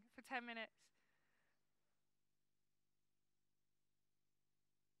talking for 10 minutes.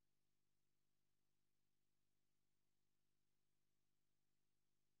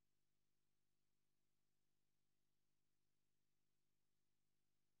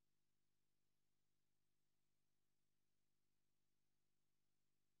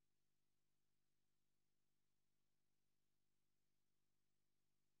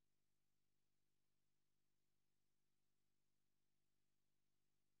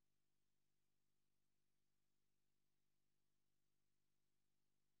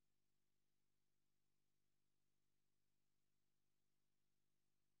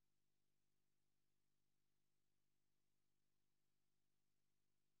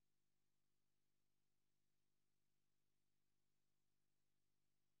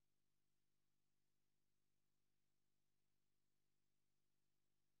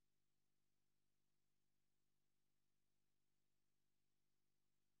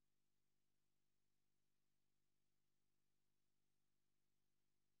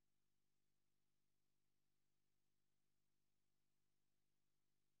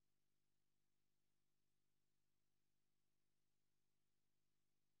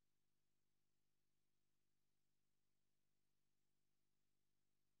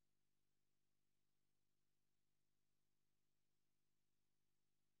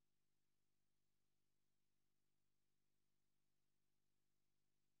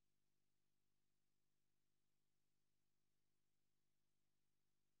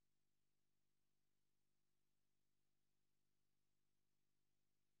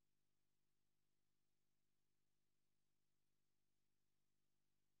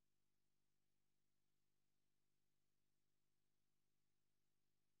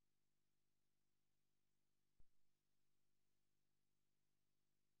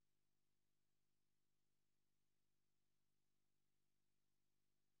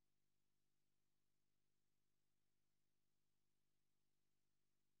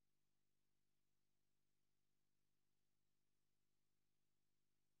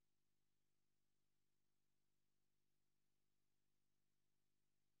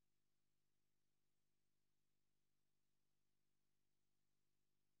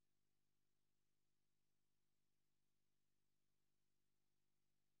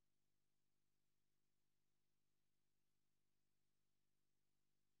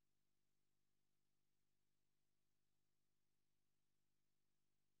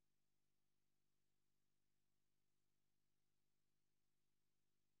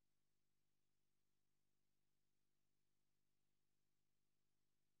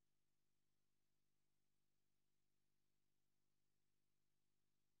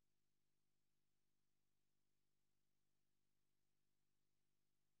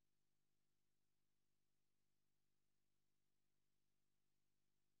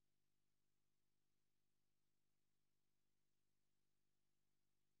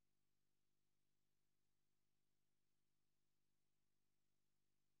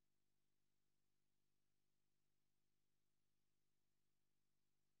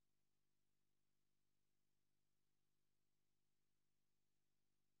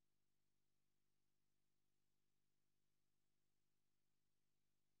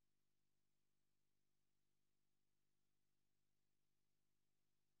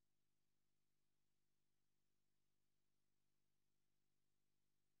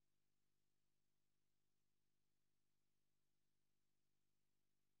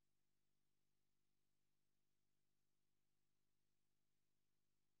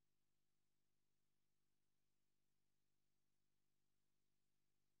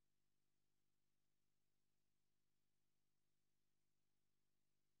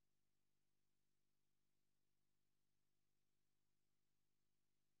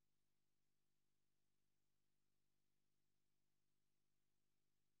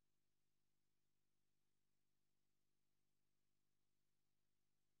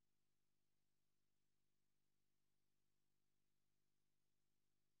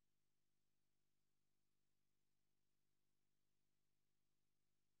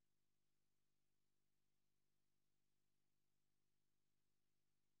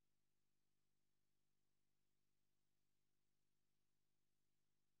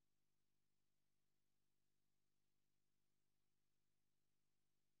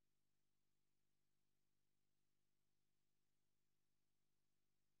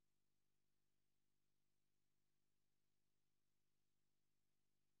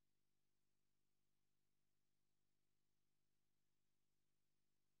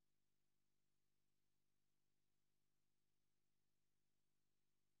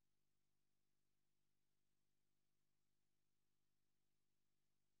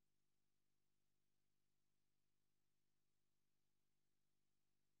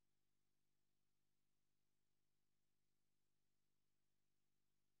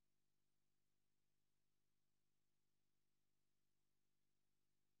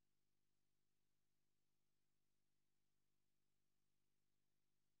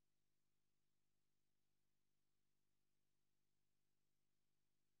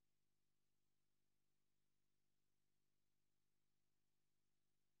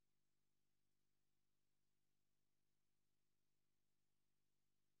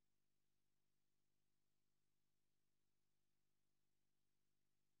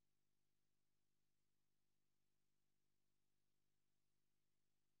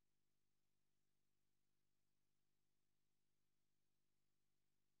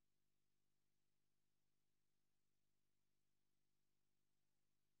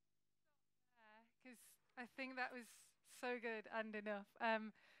 I think that was so good and enough.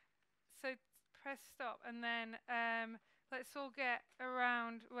 So press stop, and then let's all get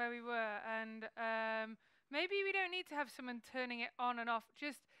around where we were, and maybe we don't need to have someone turning it on and off.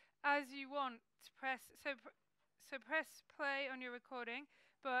 Just as you want to press. So press play on your recording,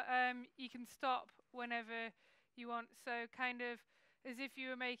 but you can stop whenever you want. So kind of as if you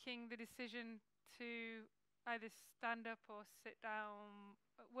were making the decision to either stand up or sit down.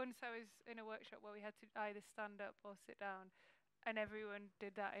 Once I was in a workshop where we had to either stand up or sit down, and everyone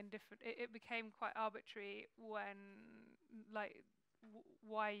did that in different. It became quite arbitrary when, like,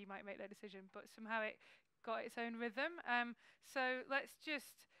 why you might make that decision, but somehow it got its own rhythm. So let's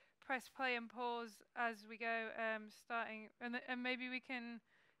just press play and pause as we go, starting, and maybe we can,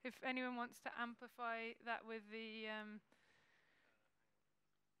 if anyone wants to amplify that with the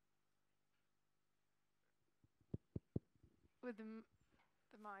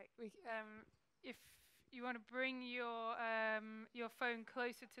mic. If you want to bring your phone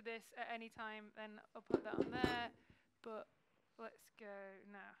closer to this at any time, then I'll put that on there. But let's go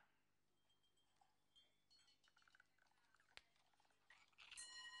now.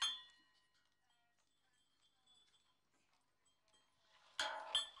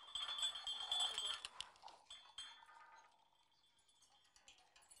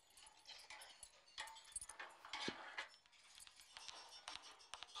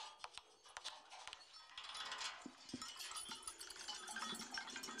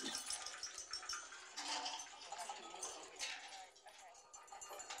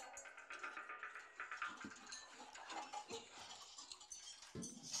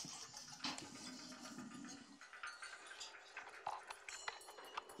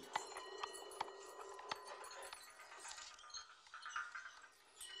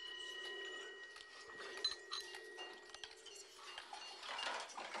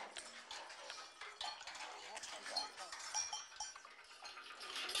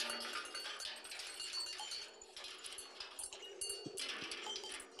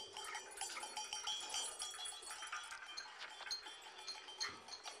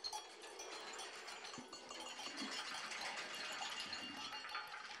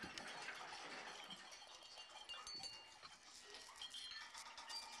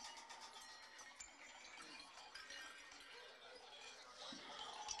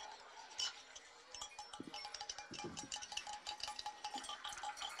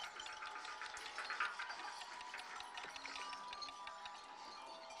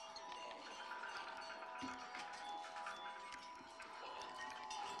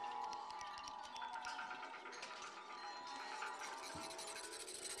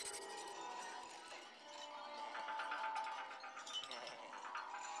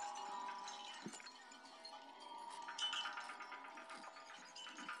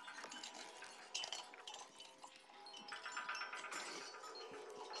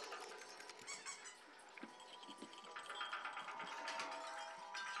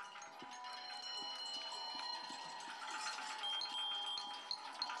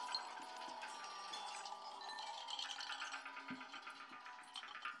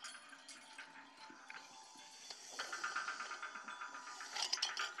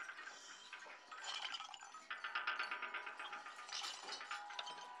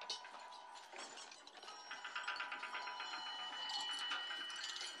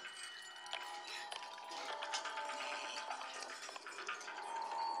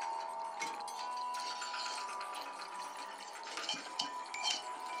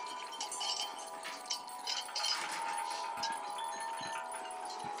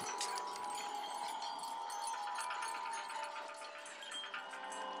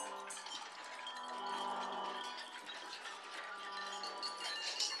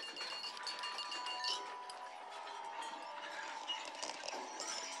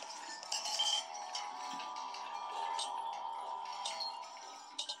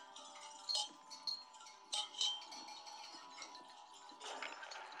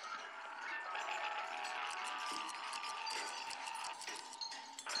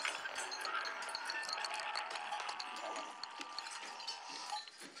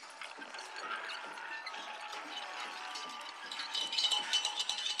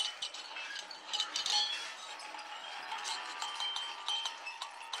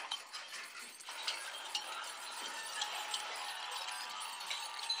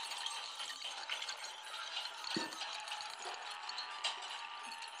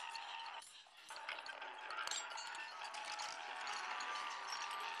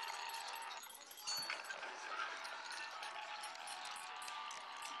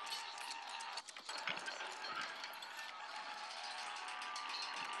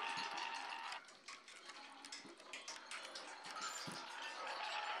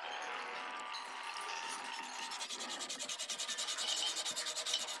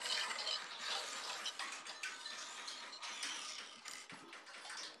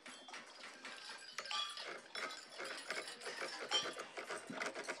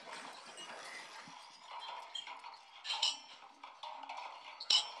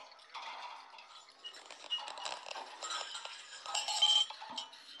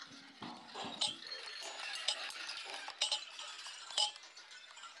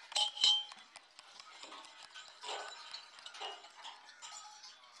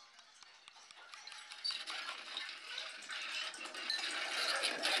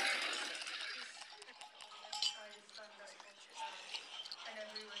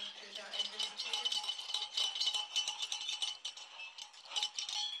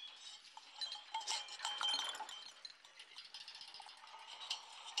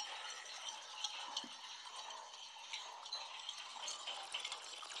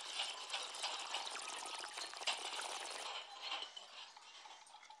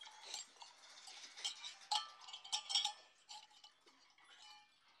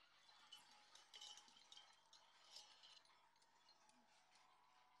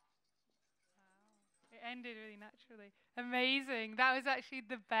 ended really naturally. Amazing. That was actually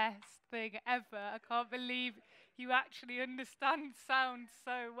the best thing ever. I can't believe you actually understand sound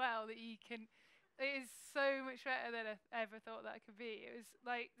so well that you can. It is so much better than I ever thought that could be. It was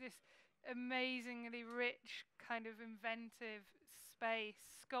like this amazingly rich, kind of inventive space,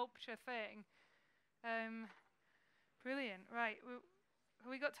 sculpture thing. Brilliant. Right. Have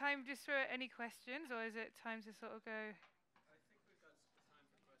we got time just for any questions, or is it time to sort of go?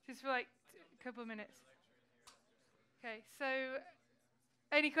 Just for like a couple of minutes. Okay, so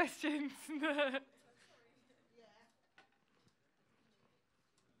any questions?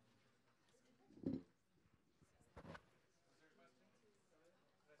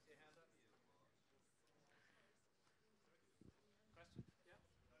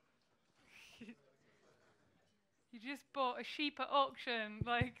 You just bought a sheep at auction,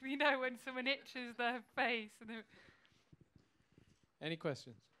 like, you know, when someone itches their face. And Any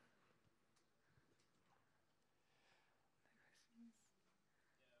questions?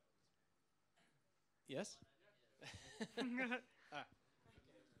 Yes? And then back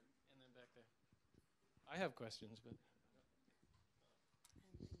there. I have questions, but...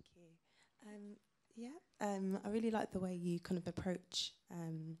 Thank you. I really like the way you kind of approach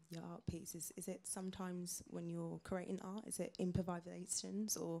your art pieces. Is it sometimes when you're creating art, is it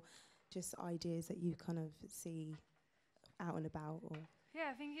improvisations or just ideas that you kind of see out and about? Or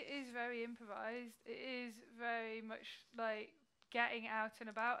yeah, I think it is very improvised. It is very much like getting out and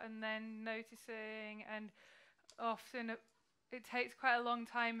about and then noticing, and often it takes quite a long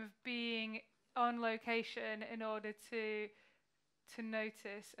time of being on location in order to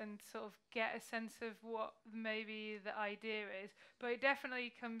notice and sort of get a sense of what maybe the idea is. But it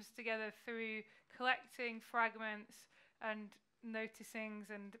definitely comes together through collecting fragments and noticings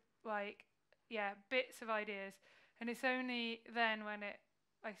and like, yeah, bits of ideas. And it's only then when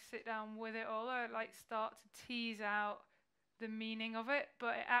I sit down with it all, I like start to tease out the meaning of it,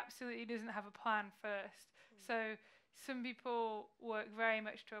 but it absolutely doesn't have a plan first. So some people work very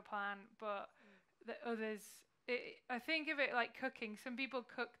much to a plan, but the others, I think of it like cooking. Some people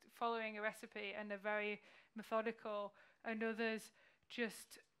cook following a recipe and are very methodical, and others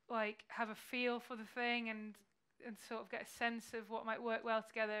just like have a feel for the thing and sort of get a sense of what might work well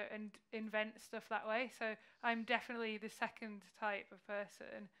together and invent stuff that way. So I'm definitely the second type of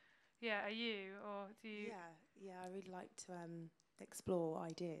person. Yeah, are you, or do you? Yeah, I really like to explore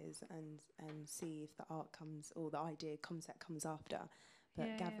ideas and see if the art comes, or the idea concept comes after.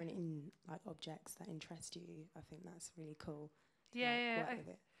 But gathering in like objects that interest you, I think that's really cool. Work with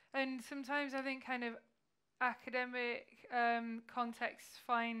it. And sometimes I think kind of academic contexts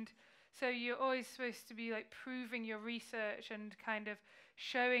so you're always supposed to be like proving your research and kind of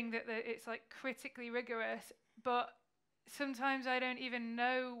showing that it's like critically rigorous, but sometimes I don't even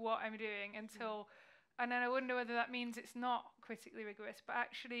know what I'm doing until, and then I wonder whether that means it's not critically rigorous, but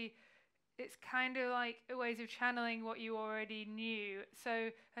actually it's kind of like a ways of channeling what you already knew.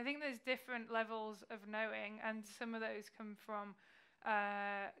 So I think there's different levels of knowing, and some of those come from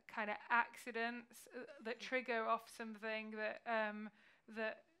kind of accidents that trigger off something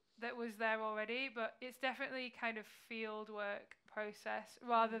that was there already. But it's definitely kind of field work process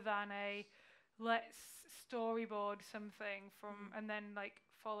rather than a let's storyboard something from and then like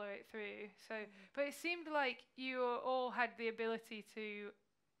follow it through. So, but it seemed like you all had the ability to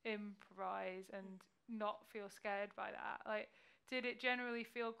improvise and not feel scared by that. Like, did it generally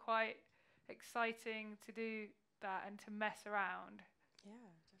feel quite exciting to do that and to mess around? Yeah,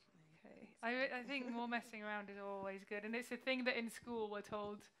 definitely. Okay. I think more messing around is always good, and it's a thing that in school we're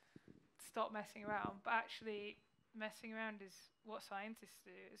told stop messing around, but actually messing around is what scientists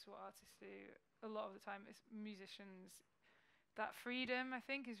do, is what artists do a lot of the time. It's musicians. That freedom, I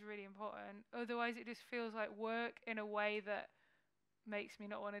think, is really important. Otherwise it just feels like work in a way that makes me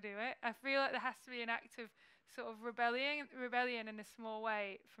not want to do it. I feel like there has to be an act of sort of rebellion in a small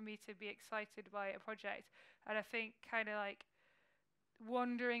way for me to be excited by a project. And I think kind of like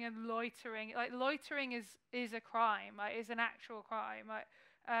wandering and loitering, like loitering is a crime, like is an actual crime, like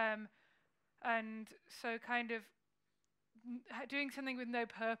and so kind of doing something with no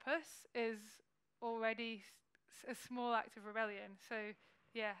purpose is already a small act of rebellion. So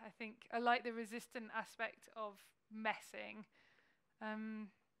yeah, I think I like the resistant aspect of messing.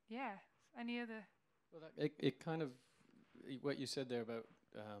 Yeah, any other? Well, it kind of, what you said there about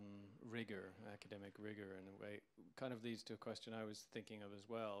rigor, academic rigor in a way, kind of leads to a question I was thinking of as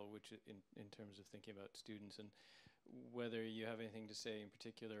well, which in terms of thinking about students, and whether you have anything to say in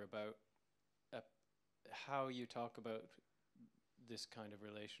particular about how you talk about this kind of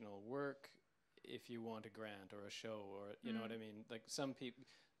relational work if you want a grant or a show, or you know what I mean? Like some people,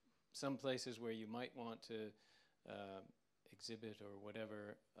 some places where you might want to exhibit or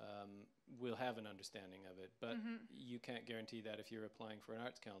whatever will have an understanding of it, but you can't guarantee that if you're applying for an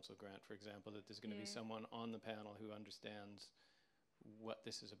Arts Council grant, for example, that there's going to be someone on the panel who understands what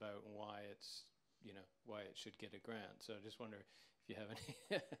this is about and why it's, you know, why it should get a grant. So I just wonder if you have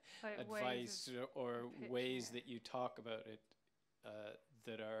any like advice or ways that you talk about it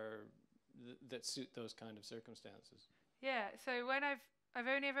that are that suit those kind of circumstances. Yeah, so when I've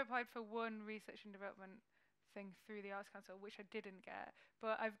only ever applied for one research and development thing through the Arts Council, which I didn't get,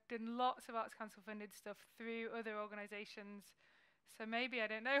 but I've done lots of Arts Council funded stuff through other organisations. So maybe I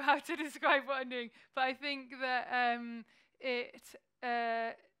don't know how to describe what I'm doing, but I think that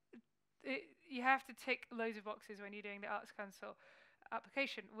you have to tick loads of boxes when you're doing the Arts Council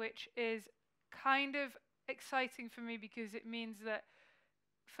application, which is kind of exciting for me because it means that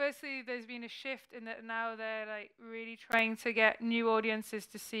firstly there's been a shift in that now they're like really trying to get new audiences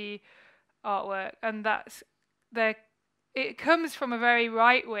to see artwork, and it comes from a very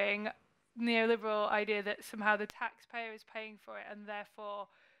right-wing neoliberal idea that somehow the taxpayer is paying for it and therefore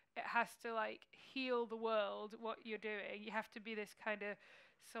it has to like heal the world what you're doing. You have to be this kind of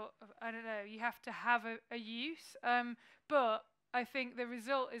sort of, I don't know, you have to have a use, but I think the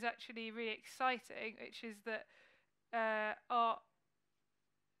result is actually really exciting, which is that art,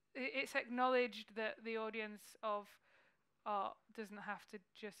 it's acknowledged that the audience of art doesn't have to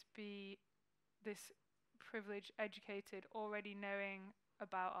just be this privileged, educated, already knowing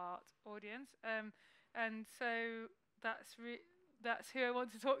about art audience, and so that's who I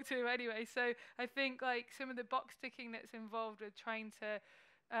want to talk to anyway. So I think like some of the box ticking that's involved with trying to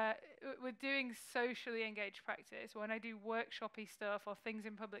with doing socially engaged practice, when I do workshoppy stuff or things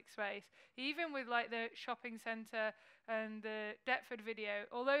in public space, even with like the shopping centre and the Deptford video,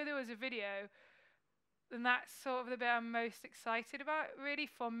 although there was a video, and that's sort of the bit I'm most excited about, really,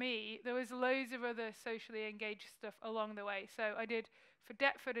 for me. There was loads of other socially engaged stuff along the way. So for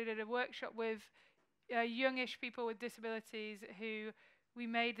Deptford, I did a workshop with youngish people with disabilities who we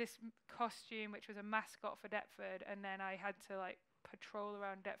made this costume, which was a mascot for Deptford, and then I had to like patrol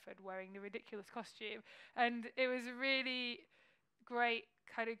around Deptford wearing the ridiculous costume. And it was a really great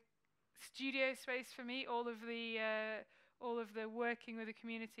kind of studio space for me, all of the working with the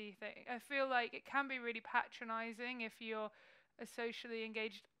community thing. I feel like it can be really patronizing if you're a socially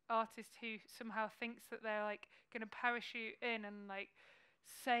engaged artist who somehow thinks that they're like going to parachute in and like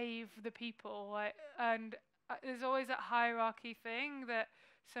save the people, like, and there's always that hierarchy thing that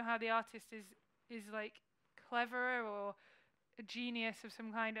somehow the artist is like cleverer or a genius of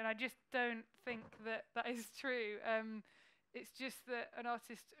some kind, and I just don't think that is true. It's just that an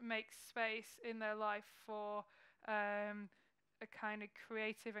artist makes space in their life for a kind of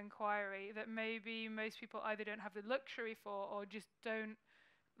creative inquiry that maybe most people either don't have the luxury for, or just don't,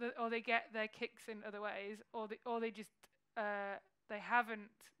 or they get their kicks in other ways, or they just they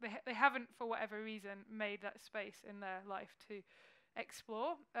haven't for whatever reason made that space in their life to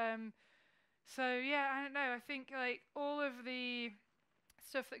explore. So yeah, I don't know. I think like all of the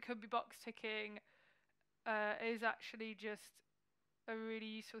stuff that could be box ticking is actually just a really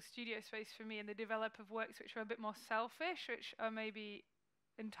useful studio space for me, and the develop of works which are a bit more selfish, which are maybe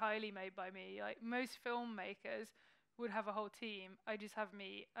entirely made by me. Like most filmmakers would have a whole team. I just have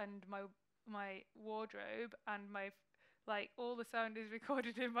me and my wardrobe, and my like all the sound is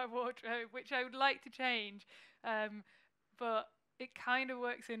recorded in my wardrobe, which I would like to change, but it kind of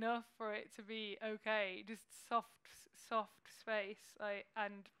works enough for it to be okay. Just soft space, like,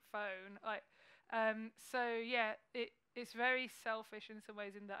 and phone, like, so yeah, it's very selfish in some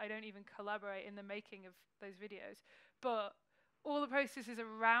ways in that I don't even collaborate in the making of those videos, but all the processes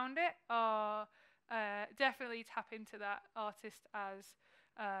around it are definitely tap into that artist as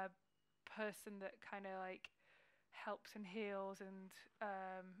a person that kind of like helps and heals and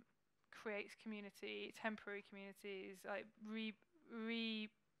creates community, temporary communities, like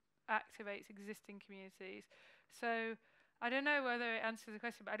reactivates existing communities. So I don't know whether it answers the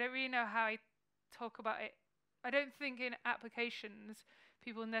question, but I don't really know how I talk about it. I don't think in applications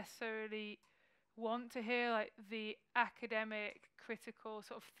people necessarily want to hear like the academic, critical,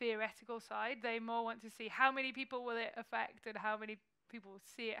 sort of theoretical side. They more want to see how many people will it affect, and how many people will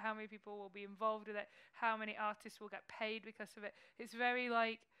see it, how many people will be involved with it, how many artists will get paid because of it. It's very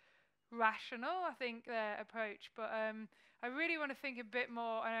like rational, I think, their approach. But I really want to think a bit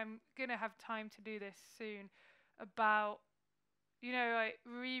more, and I'm gonna have time to do this soon, about, you know, like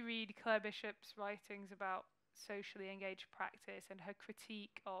reread Claire Bishop's writings about socially engaged practice and her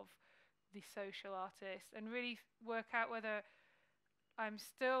critique of the social artist, and really work out whether I'm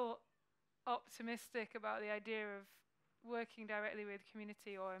still optimistic about the idea of working directly with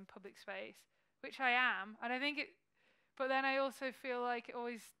community or in public space, which I am, and I think it, but then I also feel like it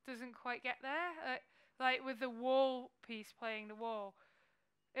always doesn't quite get there. Like with the wall piece, playing the wall,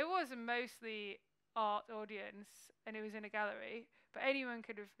 it was a mostly art audience and it was in a gallery, but anyone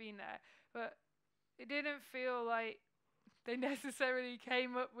could have been there. But it didn't feel like they necessarily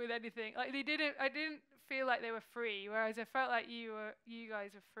came up with anything. Like I didn't feel like they were free, whereas I felt like you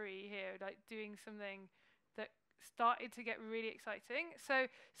guys are free here, like doing something that started to get really exciting. So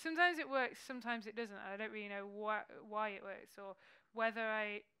sometimes it works, sometimes it doesn't. I don't really know why it works or whether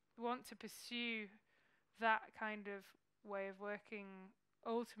I want to pursue that kind of way of working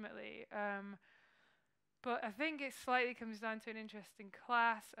ultimately. But I think it slightly comes down to an interest in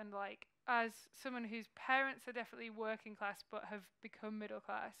class, and like as someone whose parents are definitely working class but have become middle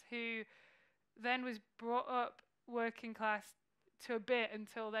class, who then was brought up working class to a bit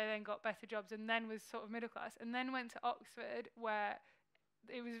until they then got better jobs and then was sort of middle class and then went to Oxford where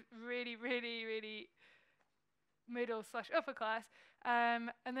it was really, really, really middle/upper class,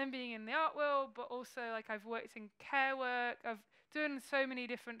 and then being in the art world, but also like I've worked in care work, I've done so many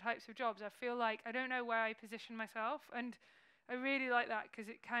different types of jobs. I feel like I don't know where I position myself, and I really like that because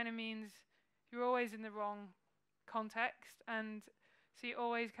it kind of means you're always in the wrong context, and so you're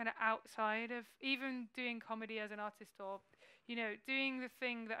always kind of outside of even doing comedy as an artist, or doing the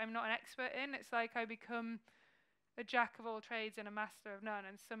thing that I'm not an expert in. It's like I become a jack of all trades and a master of none,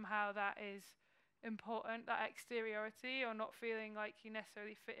 and somehow that is important. That exteriority or not feeling like you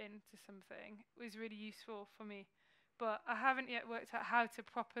necessarily fit into something was really useful for me, but I haven't yet worked out how to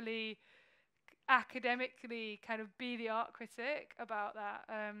properly academically kind of be the art critic about that,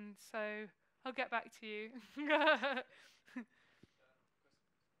 so I'll get back to you.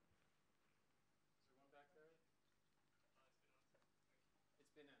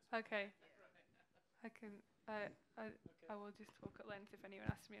 Okay, I can I will just talk at length if anyone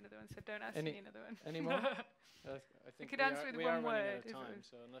asks me another one, so don't ask me another one. Any more? I think could answer with we one are running word out of time,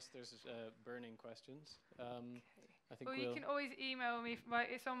 so unless there's burning questions, Okay. I think Well, you can always email me.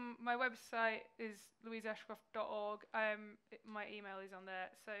 It's on my website is louiseashcroft.org. My email is on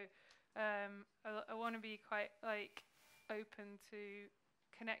there, so I want to be quite like open to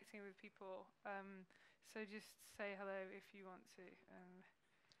connecting with people. So just say hello if you want to.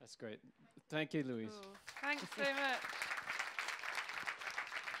 That's great. Thank you, Louise. Cool. Thanks so much.